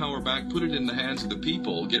 take that power back, put it in the hands of the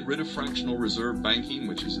people, get rid of fractional reserve banking,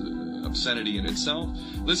 which is obscenity in itself.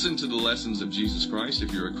 Listen to the lessons of Jesus Christ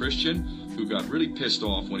if you're a Christian who got really pissed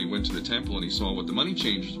off when he went to the temple and he saw what the money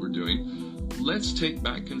changers were doing. Let's take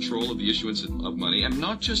back control of the issuance of money, and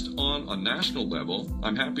not just on a national level.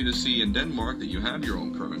 I'm happy to see in Denmark that you have your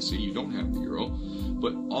own currency, you don't have the euro,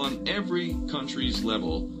 but on every country's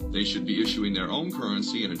level, they should be issuing their own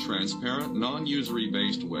currency in a transparent, non-usury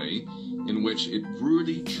based way in which it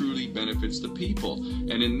really, truly benefits the people.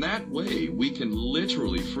 And in that way, we can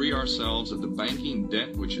literally free ourselves of the banking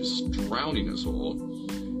debt which is drowning us all,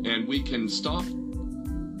 and we can stop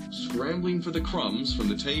scrambling for the crumbs from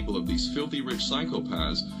the table of these filthy rich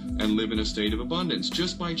psychopaths and live in a state of abundance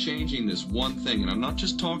just by changing this one thing. And I'm not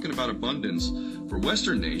just talking about abundance for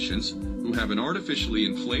Western nations who have an artificially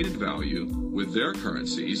inflated value with their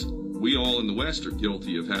currencies. We all in the West are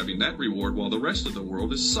guilty of having that reward while the rest of the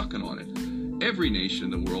world is sucking on it. Every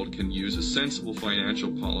nation in the world can use a sensible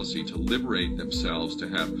financial policy to liberate themselves, to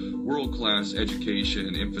have world-class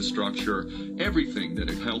education, infrastructure. Everything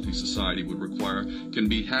that a healthy society would require can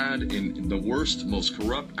be had in the worst, most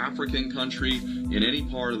corrupt African country in any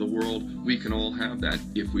part of the world. We can all have that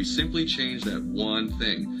if we simply change that one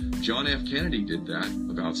thing. John F. Kennedy did that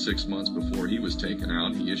about 6 months before he was taken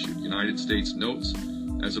out. He issued United States notes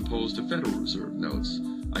as opposed to Federal Reserve notes.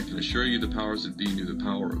 I can assure you the powers that be knew the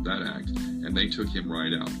power of that act, and they took him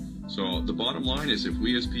right out. So the bottom line is, if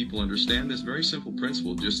we as people understand this very simple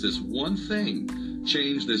principle, just this one thing,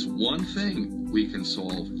 change this one thing, we can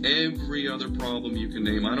solve every other problem you can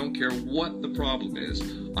name. I don't care what the problem is.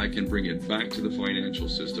 I can bring it back to the financial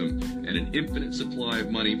system and an infinite supply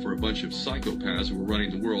of money for a bunch of psychopaths who are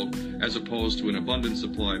running the world, as opposed to an abundant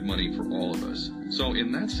supply of money for all of us. So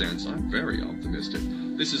in that sense, I'm very optimistic.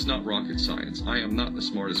 This is not rocket science. I am not the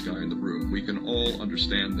smartest guy in the room. We can all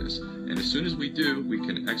understand this. And as soon as we do, we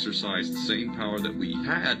can exercise the same power that we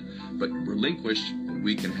had, but relinquished, and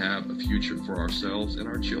we can have a future for ourselves and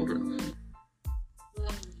our children.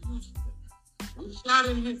 Shot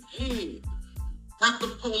in his head. But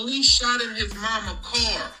the police shot in his mama's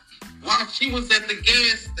car while she was at the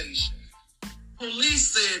gas station.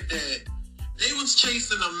 Police said that they was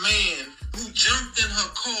chasing a man who jumped in her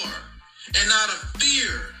car, and out of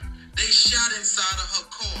fear, they shot inside of her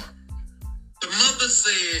car. The mother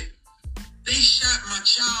said, they shot my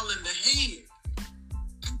child in the head.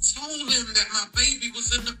 I told him that my baby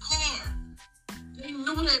was in the car. They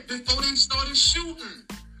knew that before they started shooting.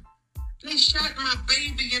 They shot my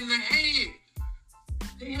baby in the head.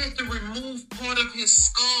 They had to remove part of his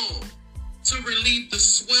skull to relieve the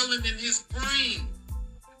swelling in his brain.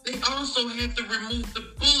 They also had to remove the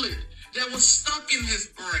bullet that was stuck in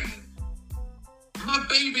his brain. My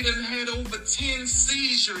baby done had over 10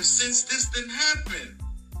 seizures since this didn't happen.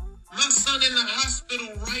 My son in the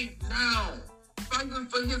hospital right now, fighting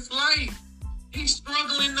for his life. He's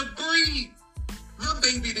struggling to breathe. My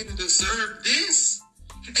baby didn't deserve this.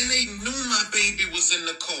 And they knew my baby was in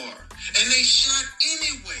the car. And they shot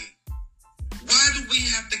anyway. Why do we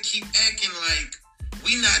have to keep acting like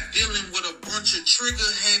we not dealing with a bunch of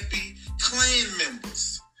trigger-happy Klan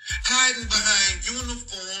members hiding behind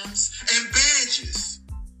uniforms and badges?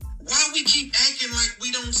 Why we keep acting like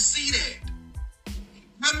we don't see that?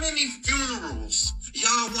 How many funerals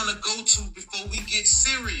y'all want to go to before we get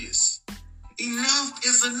serious? Enough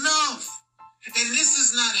is enough. And this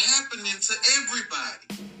is not happening to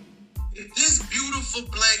everybody. If this beautiful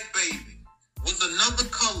black baby was another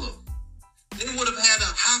color, they would have had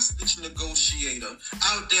a hostage negotiator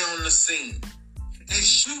out there on the scene. And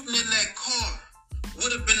shooting in that car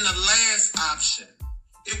would have been the last option.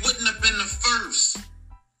 It wouldn't have been the first.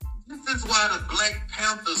 This is why the Black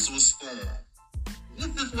Panthers was formed.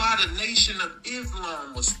 This is why the Nation of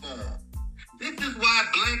Islam was formed. This is why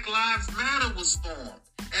Black Lives Matter was formed.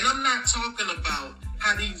 And I'm not talking about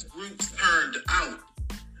how these groups turned out.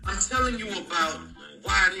 I'm telling you about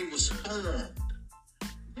why they was formed.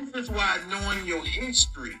 This is why knowing your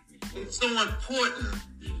history is so important.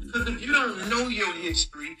 Because if you don't know your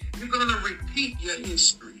history, you're going to repeat your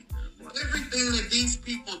history. Everything that these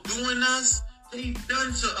people doing us, they've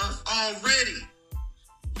done to us already.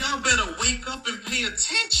 Y'all better wake up and pay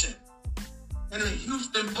attention. And the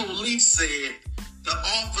Houston police said the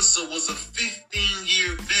officer was a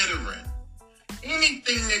 15-year veteran.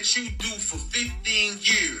 Anything that you do for 15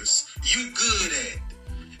 years, you good at.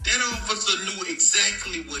 That officer knew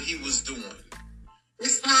exactly what he was doing.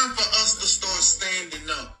 It's time for us to start standing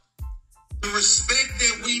up. The respect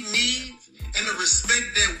that we need and the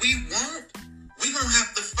respect that we want, we're going to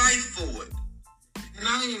have to fight for it. And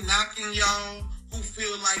I ain't knocking y'all who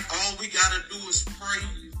feel like all we got to do is pray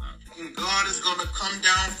and God is going to come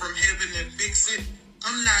down from heaven and fix it.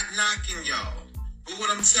 I'm not knocking y'all. But what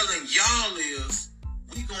I'm telling y'all is,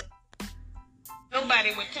 we going to...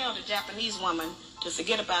 Nobody would tell the Japanese woman to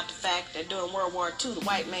forget about the fact that during World War II, the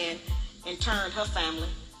white man interned her family,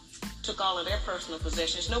 took all of their personal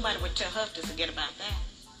possessions. Nobody would tell her to forget about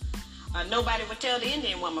that. Nobody would tell the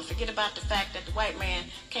Indian woman, forget about the fact that the white man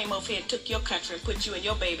came over here and took your country and put you and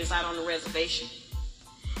your babies out on the reservation.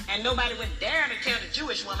 And nobody would dare to tell the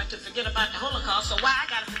Jewish woman to forget about the Holocaust, so why I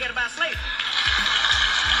got to forget about slavery?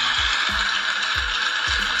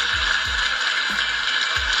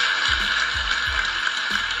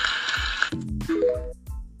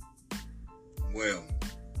 Well,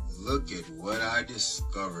 look at what I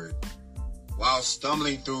discovered while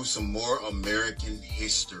stumbling through some more American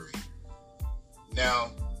history.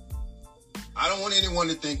 Now, I don't want anyone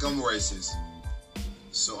to think I'm racist,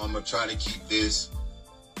 so I'm going to try to keep this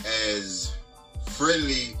as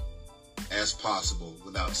friendly as possible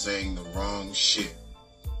without saying the wrong shit.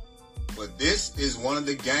 But this is one of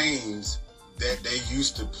the games that they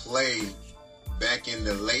used to play back in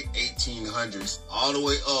the late 1800s all the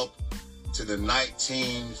way up to the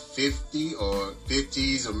 1950s or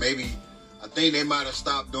 50s, or maybe I think they might have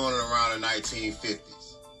stopped doing it around the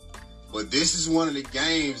 1950s. But this is one of the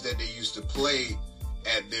games that they used to play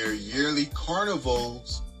at their yearly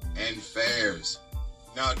carnivals and fairs.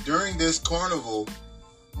 Now, during this carnival,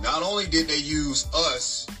 not only did they use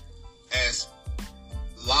us as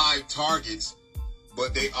live targets,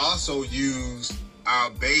 but they also used our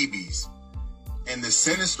babies. And the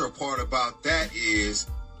sinister part about that is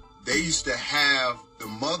they used to have the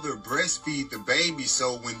mother breastfeed the baby,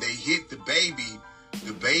 so when they hit the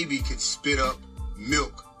baby could spit up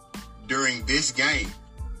milk during this game.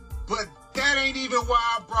 But that ain't even why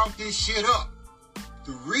I brought this shit up.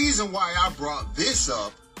 The reason why I brought this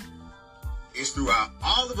up is throughout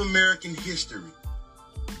all of American history,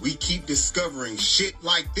 we keep discovering shit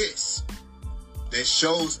like this that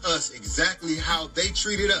shows us exactly how they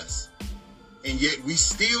treated us. And yet we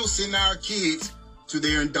still send our kids to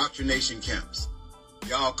their indoctrination camps.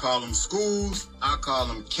 Y'all call them schools, I call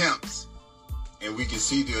them camps. And we can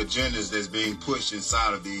see the agendas that's being pushed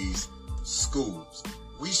inside of these schools.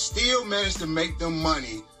 We still manage to make them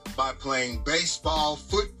money by playing baseball,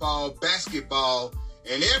 football, basketball,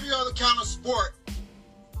 and every other kind of sport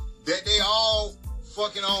that they all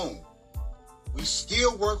fucking own. We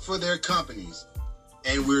still work for their companies.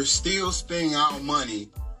 and we're still spending our money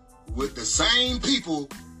with the same people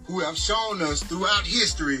who have shown us throughout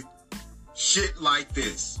history shit like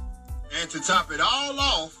this. And to top it all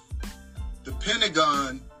off, the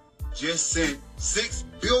Pentagon just sent $6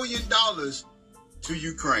 billion to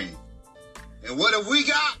Ukraine. And what have we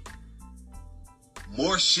got?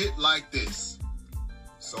 More shit like this.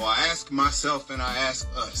 So I ask myself and I ask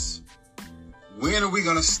us, when are we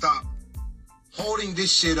gonna stop holding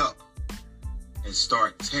this shit up and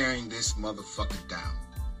start tearing this motherfucker down?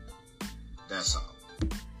 That's all.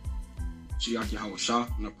 Shiaki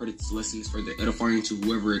Hawashah, and I pray that this lesson is further edifying to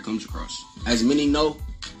whoever it comes across. As many know,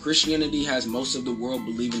 Christianity has most of the world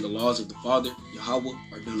believing the laws of the Father, Yahweh,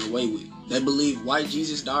 are done away with. They believe white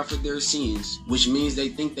Jesus died for their sins, which means they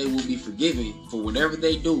think they will be forgiven for whatever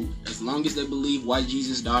they do, as long as they believe white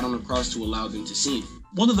Jesus died on the cross to allow them to sin.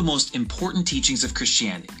 One of the most important teachings of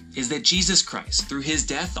Christianity is that Jesus Christ, through his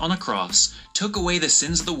death on a cross, took away the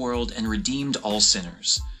sins of the world and redeemed all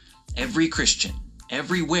sinners. Every Christian,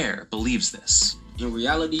 everywhere, believes this. In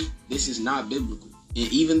reality, this is not biblical.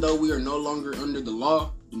 And even though we are no longer under the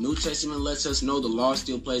law, the New Testament lets us know the law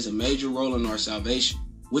still plays a major role in our salvation.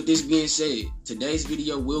 With this being said, today's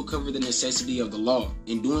video will cover the necessity of the law.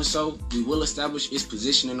 In doing so, we will establish its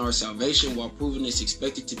position in our salvation while proving it's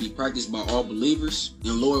expected to be practiced by all believers.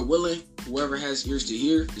 And Lord willing, whoever has ears to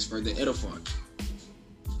hear is further edified.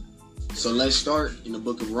 So let's start in the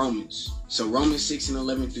book of Romans. So Romans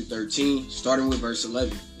 6:11-13, starting with verse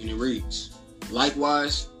 11, and it reads,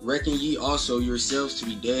 Likewise, reckon ye also yourselves to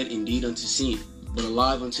be dead indeed unto sin, but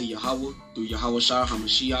alive unto Yahweh through Yahushua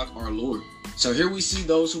HaMashiach our Lord. So here we see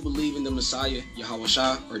those who believe in the Messiah,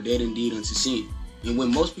 Yahushua, are dead indeed unto sin. And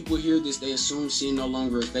when most people hear this, they assume sin no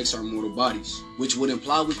longer affects our mortal bodies, which would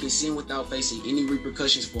imply we can sin without facing any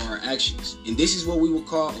repercussions for our actions. And this is what we would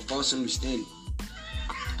call a false understanding.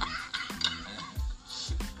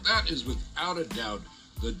 That is without a doubt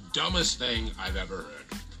the dumbest thing I've ever heard.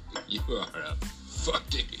 You are a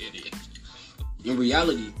fucking idiot. In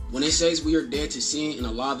reality, when it says we are dead to sin and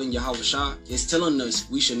alive in Yahushua, it's telling us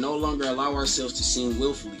we should no longer allow ourselves to sin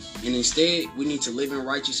willfully. And instead, we need to live in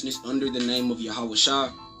righteousness under the name of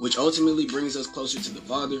Yahushua, which ultimately brings us closer to the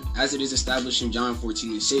Father, as it is established in John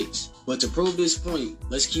 14:6. But to prove this point,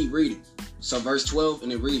 let's keep reading. So verse 12,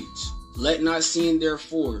 and it reads, Let not sin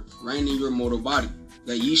therefore reign in your mortal body,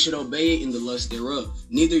 that ye should obey it in the lust thereof.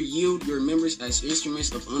 Neither yield your members as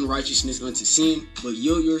instruments of unrighteousness unto sin, but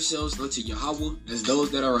yield yourselves unto Yahweh as those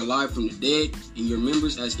that are alive from the dead, and your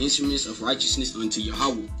members as instruments of righteousness unto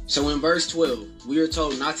Yahweh. So in verse 12, we are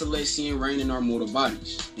told not to let sin reign in our mortal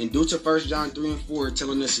bodies. And due to 1 John 3:4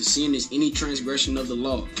 telling us that sin is any transgression of the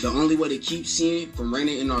law, the only way to keep sin from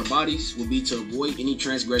reigning in our bodies will be to avoid any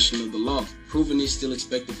transgression of the law, proving it's still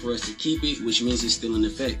expected for us to keep it, which means it's still in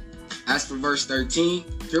effect. As for verse 13,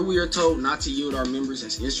 here we are told not to yield our members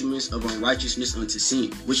as instruments of unrighteousness unto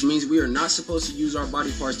sin, which means we are not supposed to use our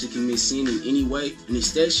body parts to commit sin in any way, and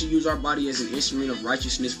instead should use our body as an instrument of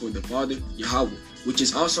righteousness for the Father, Yahweh, which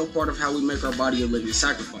is also part of how we make our body a living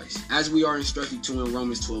sacrifice, as we are instructed to in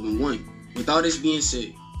Romans 12:1. With all this being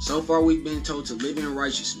said, so far we've been told to live in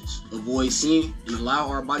righteousness, avoid sin, and allow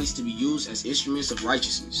our bodies to be used as instruments of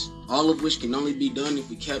righteousness, all of which can only be done if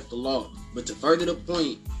we kept the law. But to further the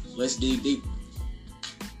point, let's dig deeper.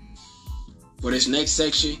 For this next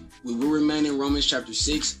section, we will remain in Romans chapter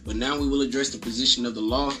 6, but now we will address the position of the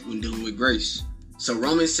law when dealing with grace. So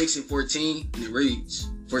Romans 6:14, and it reads,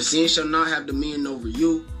 For sin shall not have dominion over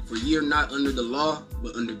you, for ye are not under the law,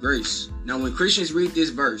 but under grace. Now when Christians read this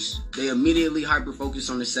verse, they immediately hyper-focus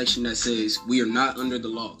on the section that says, we are not under the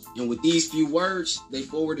law. And with these few words, they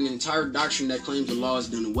forward an entire doctrine that claims the law is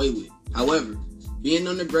done away with. However, being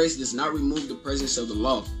under grace does not remove the presence of the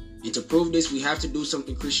law. And to prove this, we have to do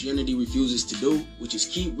something Christianity refuses to do, which is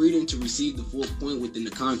keep reading to receive the full point within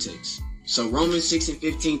the context. So Romans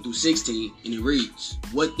 6:15-16, and it reads,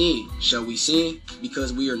 What then? Shall we sin?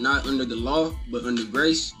 Because we are not under the law, but under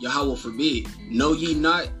grace? Yahweh forbid. Know ye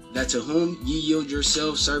not that to whom ye yield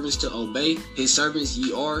yourselves servants to obey, his servants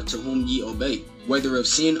ye are to whom ye obey, whether of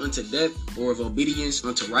sin unto death or of obedience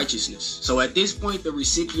unto righteousness. So at this point, the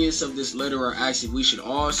recipients of this letter are asked if we should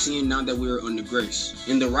all sin now that we are under grace.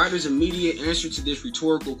 And the writer's immediate answer to this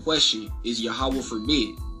rhetorical question is Yahweh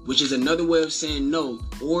forbid, which is another way of saying no,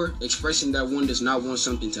 or expressing that one does not want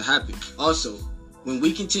something to happen. Also, when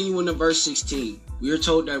we continue into verse 16, we are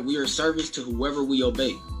told that we are servants to whoever we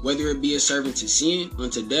obey, whether it be a servant to sin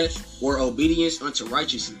unto death or obedience unto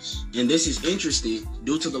righteousness. And this is interesting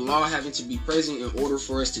due to the law having to be present in order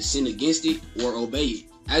for us to sin against it or obey it,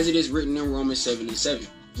 as it is written in Romans 7:7.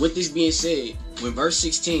 With this being said, when verse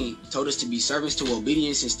 16 told us to be servants to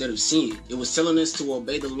obedience instead of sin, it was telling us to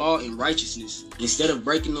obey the law in righteousness instead of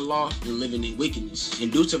breaking the law and living in wickedness.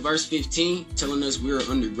 And due to verse 15 telling us we are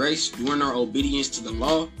under grace during our obedience to the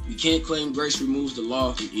law, we can't claim grace removes the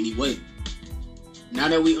law in any way. Now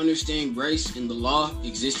that we understand grace and the law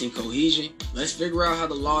exist in cohesion, let's figure out how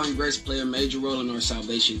the law and grace play a major role in our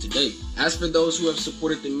salvation today. As for those who have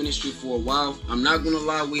supported the ministry for a while, I'm not gonna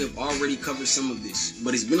lie, we have already covered some of this,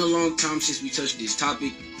 but it's been a long time since we touched this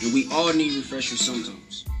topic, and we all need refreshers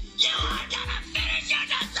sometimes. You are gonna finish your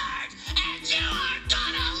dessert, and you are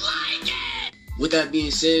gonna like it! With that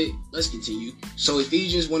being said, let's continue. So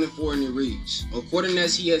Ephesians 1:4, and it reads, according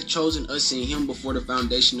as he hath chosen us in him before the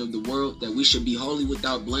foundation of the world, that we should be holy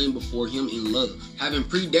without blame before him in love, having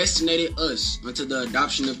predestinated us unto the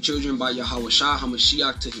adoption of children by Yahawashi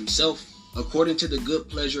HaMashiach to himself, according to the good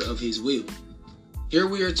pleasure of his will. Here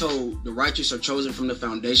we are told the righteous are chosen from the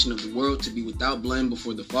foundation of the world to be without blame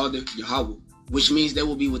before the Father, Yahweh, which means they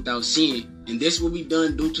will be without sin, and this will be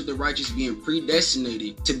done due to the righteous being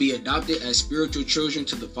predestinated to be adopted as spiritual children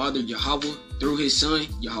to the Father Yahweh through his Son,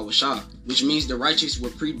 Yahawashi, which means the righteous were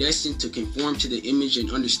predestined to conform to the image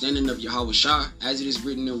and understanding of Yahawashi, as it is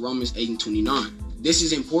written in Romans 8:29. This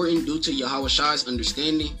is important due to Yahawashi's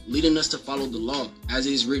understanding, leading us to follow the law, as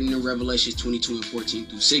it is written in Revelation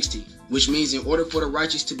 22:14-16, which means in order for the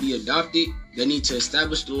righteous to be adopted, they need to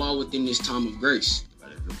establish the law within this time of grace.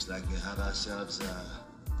 Looks like we have ourselves a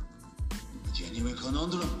genuine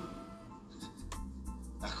conundrum.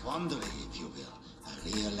 A quandary, if you will. A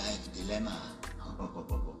real-life dilemma.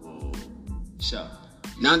 So,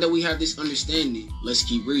 now that we have this understanding, let's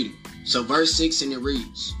keep reading. So verse 6, and it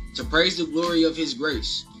reads, to praise the glory of his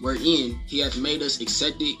grace, wherein he hath made us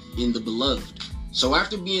accepted in the beloved. So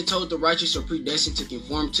after being told the righteous are predestined to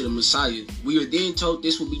conform to the Messiah, we are then told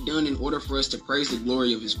this will be done in order for us to praise the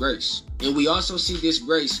glory of his grace. And we also see this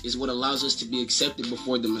grace is what allows us to be accepted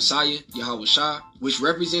before the Messiah, Yahawashi, which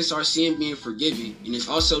represents our sin being forgiven, and is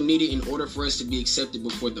also needed in order for us to be accepted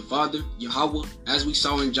before the Father, Yahweh, as we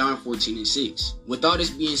saw in John 14:6. With all this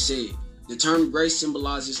being said, the term grace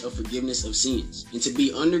symbolizes a forgiveness of sins, and to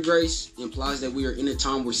be under grace implies that we are in a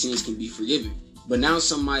time where sins can be forgiven. But now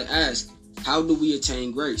some might ask, how do we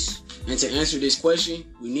attain grace? And to answer this question,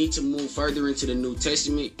 we need to move further into the New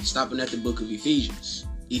Testament, stopping at the book of Ephesians.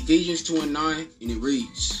 Ephesians 2:9, and it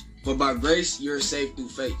reads, for by grace you are saved through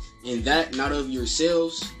faith, and that not of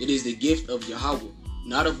yourselves, it is the gift of Yahweh,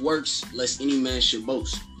 not of works, lest any man should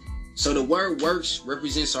boast. So the word works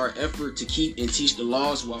represents our effort to keep and teach the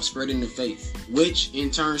laws while spreading the faith, which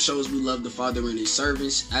in turn shows we love the Father and his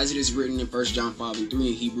servants, as it is written in 1 John 5:3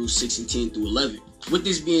 and Hebrews 6:10-11. With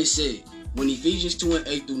this being said, when Ephesians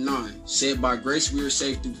 2:8-9 said by grace we are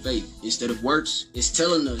saved through faith instead of works, it's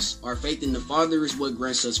telling us our faith in the Father is what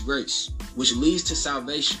grants us grace, which leads to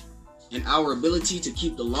salvation. And our ability to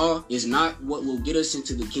keep the law is not what will get us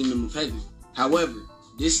into the kingdom of heaven. However,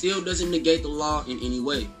 this still doesn't negate the law in any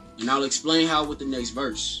way, and I'll explain how with the next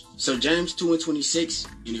verse. So James 2:26,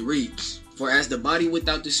 and it reads, for as the body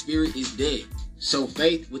without the spirit is dead, so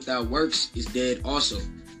faith without works is dead also.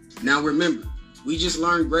 Now remember, we just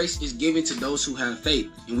learned grace is given to those who have faith,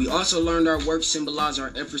 and we also learned our works symbolize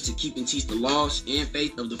our efforts to keep and teach the laws and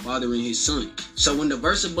faith of the Father and his Son. So when the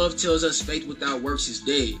verse above tells us faith without works is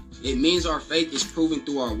dead, it means our faith is proven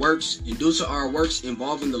through our works, and due to our works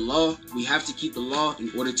involving the law, we have to keep the law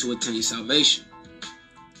in order to attain salvation.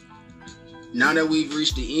 Now that we've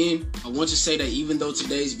reached the end, I want to say that even though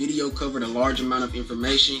today's video covered a large amount of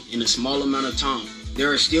information in a small amount of time,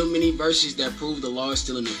 there are still many verses that prove the law is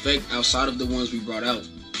still in effect outside of the ones we brought out.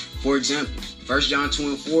 For example, 1 John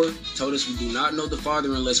 2:4 told us we do not know the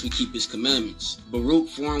Father unless we keep his commandments. Baruch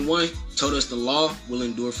 4:1 told us the law will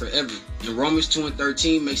endure forever. And Romans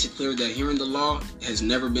 2:13 makes it clear that hearing the law has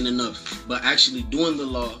never been enough, but actually doing the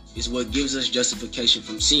law is what gives us justification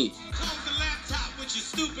from sin. Close the laptop with your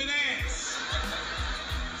stupid ass.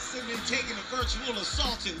 Sitting and taking a virtual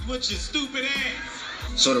assault with your stupid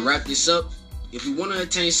ass. So to wrap this up, if we want to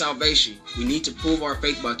attain salvation, we need to prove our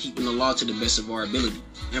faith by keeping the law to the best of our ability.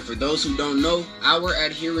 And for those who don't know, our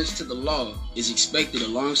adherence to the law is expected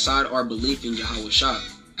alongside our belief in Yahawashi,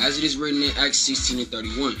 as it is written in Acts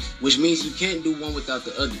 16:31, which means you can't do one without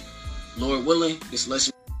the other. Lord willing, this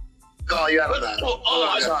lesson... Call you out of that.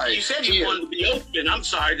 I'm sorry. You said you wanted to be open. I'm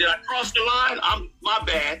sorry. Did I cross the line? My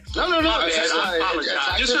bad. No. My bad. I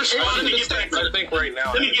apologize. Just respond. Let me get back to the point. Right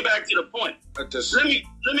now. Let me get back to the point. Let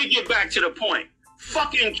me get back to the point.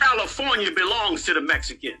 Fucking California belongs to the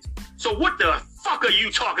Mexicans. So what the fuck are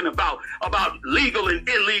you talking about legal and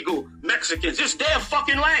illegal Mexicans? It's their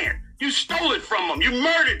fucking land. You stole it from them. You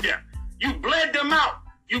murdered them. You bled them out.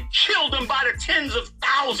 You killed them by the tens of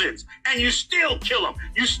thousands, and you still kill them.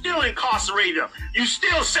 You still incarcerate them. You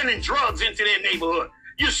still sending drugs into their neighborhood.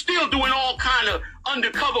 You're still doing all kind of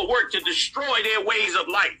undercover work to destroy their ways of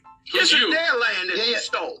life. This is their land that you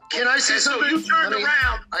stole. Can I say something? So you turned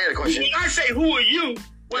around. I got a question. When I say who are you,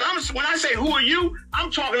 when I say who are you, I'm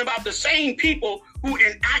talking about the same people who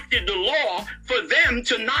enacted the law for them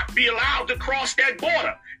to not be allowed to cross that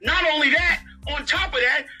border. Not only that, on top of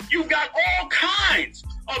that, you've got all kinds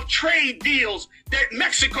of trade deals that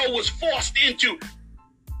Mexico was forced into.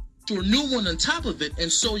 To a new one on top of it and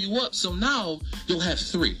sew you up. So now you'll have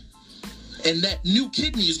 3. And that new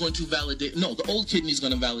kidney is going to validate, no, the old kidney is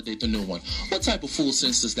going to validate the new one. What type of fool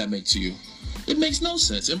sense does that make to you? It makes no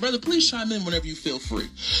sense. And brother, please chime in whenever you feel free.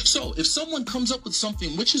 So if someone comes up with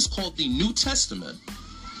something which is called the New Testament,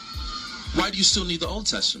 why do you still need the Old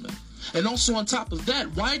Testament? And also on top of that,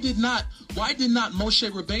 why did not Moshe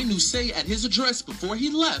Rabbeinu say at his address before he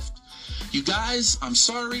left, you guys, I'm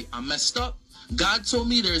sorry, I messed up. God told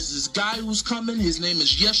me there's this guy who's coming. His name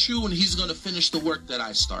is Yeshu, and he's going to finish the work that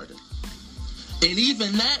I started. And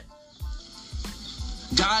even that,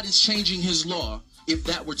 God is changing his law if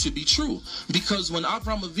that were to be true. Because when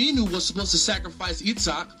Avraham Avinu was supposed to sacrifice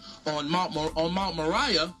Yitzhak on Mount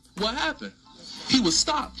Moriah, what happened? He was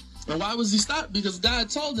stopped. And why was he stopped? Because God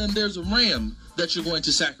told him there's a ram that you're going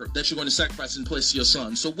to sacrifice in place of your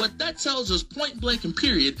son. So what that tells us, point blank and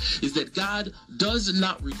period, is that God does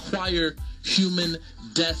not require human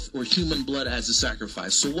death or human blood as a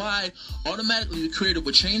sacrifice. So why automatically the Creator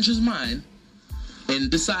would change his mind and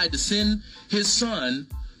decide to send his son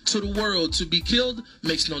to the world to be killed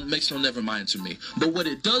makes no never mind to me. But what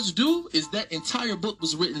it does do is that entire book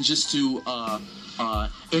was written just to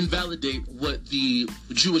invalidate what the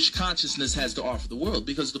Jewish consciousness has to offer the world,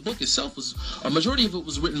 because the book itself was, a majority of it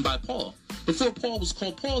was written by Paul. Before Paul was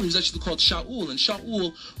called Paul, he was actually called Shaul, and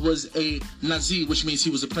Shaul was a Nazi, which means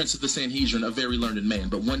he was a prince of the Sanhedrin, a very learned man.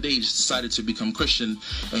 But one day he just decided to become Christian,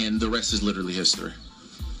 and the rest is literally history.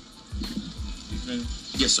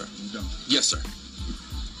 Yes, sir. Yes, sir.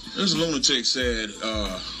 This lunatic said,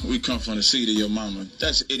 we come from the seed of your mama.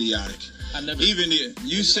 That's idiotic.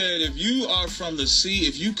 You said if you are from the seed,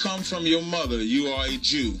 if you come from your mother, you are a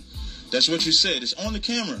Jew. That's what you said. It's on the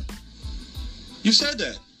camera. You said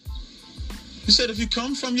that. You said if you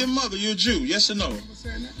come from your mother, you're a Jew. Yes or no?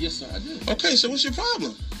 Yes, sir, I did. Okay, so what's your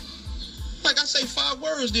problem? Like I say 5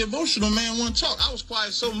 words, the emotional man won't talk. I was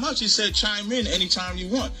quiet so much, he said chime in anytime you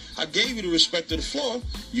want. I gave you the respect of the floor.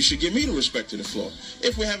 You should give me the respect of the floor.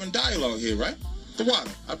 If we're having dialogue here, right? The water,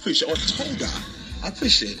 I appreciate it. Or toga, I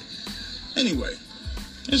appreciate it. Anyway,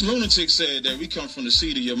 this lunatic said that we come from the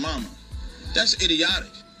seed of your mama. That's idiotic.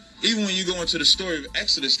 Even when you go into the story of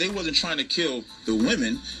Exodus, they wasn't trying to kill the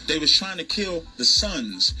women. They was trying to kill the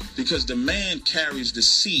sons, because the man carries the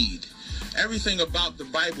seed. Everything about the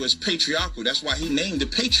Bible is patriarchal. That's why he named the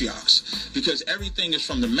patriarchs, because everything is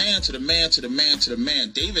from the man to the man to the man to the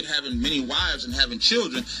man. David having many wives and having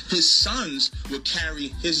children, his sons will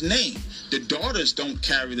carry his name. The daughters don't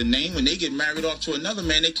carry the name. When they get married off to another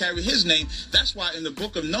man, they carry his name. That's why in the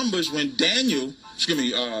book of Numbers, when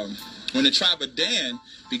when the tribe of Dan,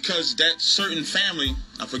 because that certain family,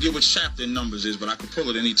 I forget which chapter in Numbers is, but I could pull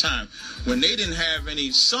it any time. When they didn't have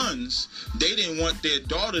any sons, they didn't want their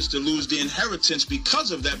daughters to lose the inheritance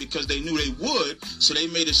because of that, because they knew they would, so they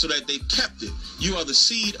made it so that they kept it. You are the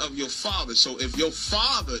seed of your father. So if your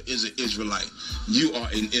father is an Israelite, you are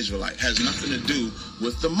an Israelite. Has nothing to do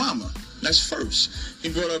with the mama. That's first. He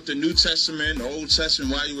brought up the New Testament, the Old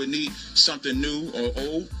Testament, why you would need something new or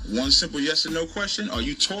old. One simple yes or no question. Are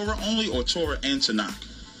you Torah only or Torah and Tanakh?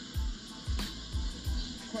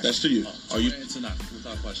 That's to you. Are you Torah and Tanakh,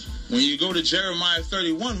 without question. When you go to Jeremiah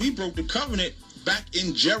 31, we broke the covenant back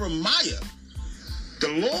in Jeremiah.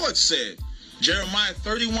 The Lord said, Jeremiah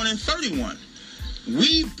 31 and 31.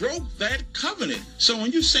 We broke that covenant. So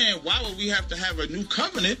when you're saying, why would we have to have a new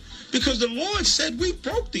covenant? Because the Lord said we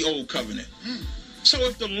broke the old covenant. So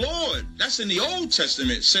if the Lord, that's in the Old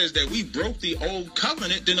Testament, says that we broke the old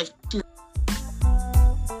covenant, then of course.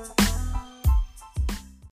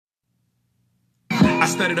 I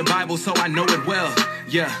study the Bible, so I know it well.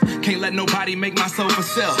 Yeah, can't let nobody make my soul for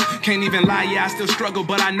sale. Can't even lie, yeah, I still struggle,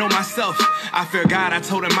 but I know myself. I fear God, I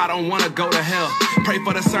told him I don't want to go to hell. Pray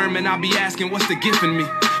for the sermon, I'll be asking what's the gift in me.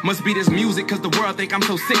 Must be this music, cause the world think I'm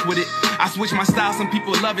so sick with it. I switch my style, some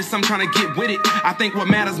people love it, some trying to get with it. I think what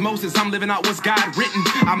matters most is I'm living out what's God written.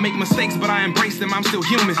 I make mistakes, but I embrace them, I'm still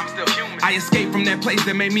human. I escaped from that place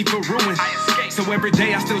that made me feel ruined. So every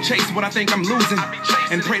day I still chase what I think I'm losing,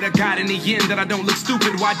 and pray to God in the end that I don't look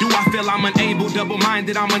stupid. Why do I feel I'm unable,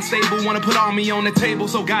 double-minded, I'm unstable, wanna put all me on the table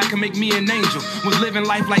so God can make me an angel? Was living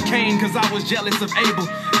life like Cain cause I was jealous of Abel.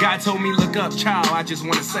 God told me, look up, child, I just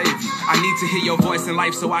wanna save you. I need to hear your voice in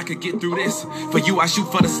life so I could get through this. For you I shoot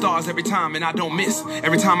for the stars every time and I don't miss.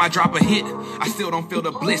 Every time I drop a hit, I still don't feel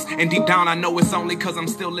the bliss. And deep down I know it's only cause I'm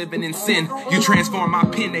still living in sin. You transform my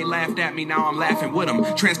pen, they laughed at me, now I'm laughing with them.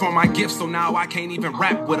 Transform my gifts so now I can't even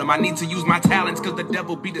rap with them. I need to use my talents cause the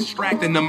devil be distracting them.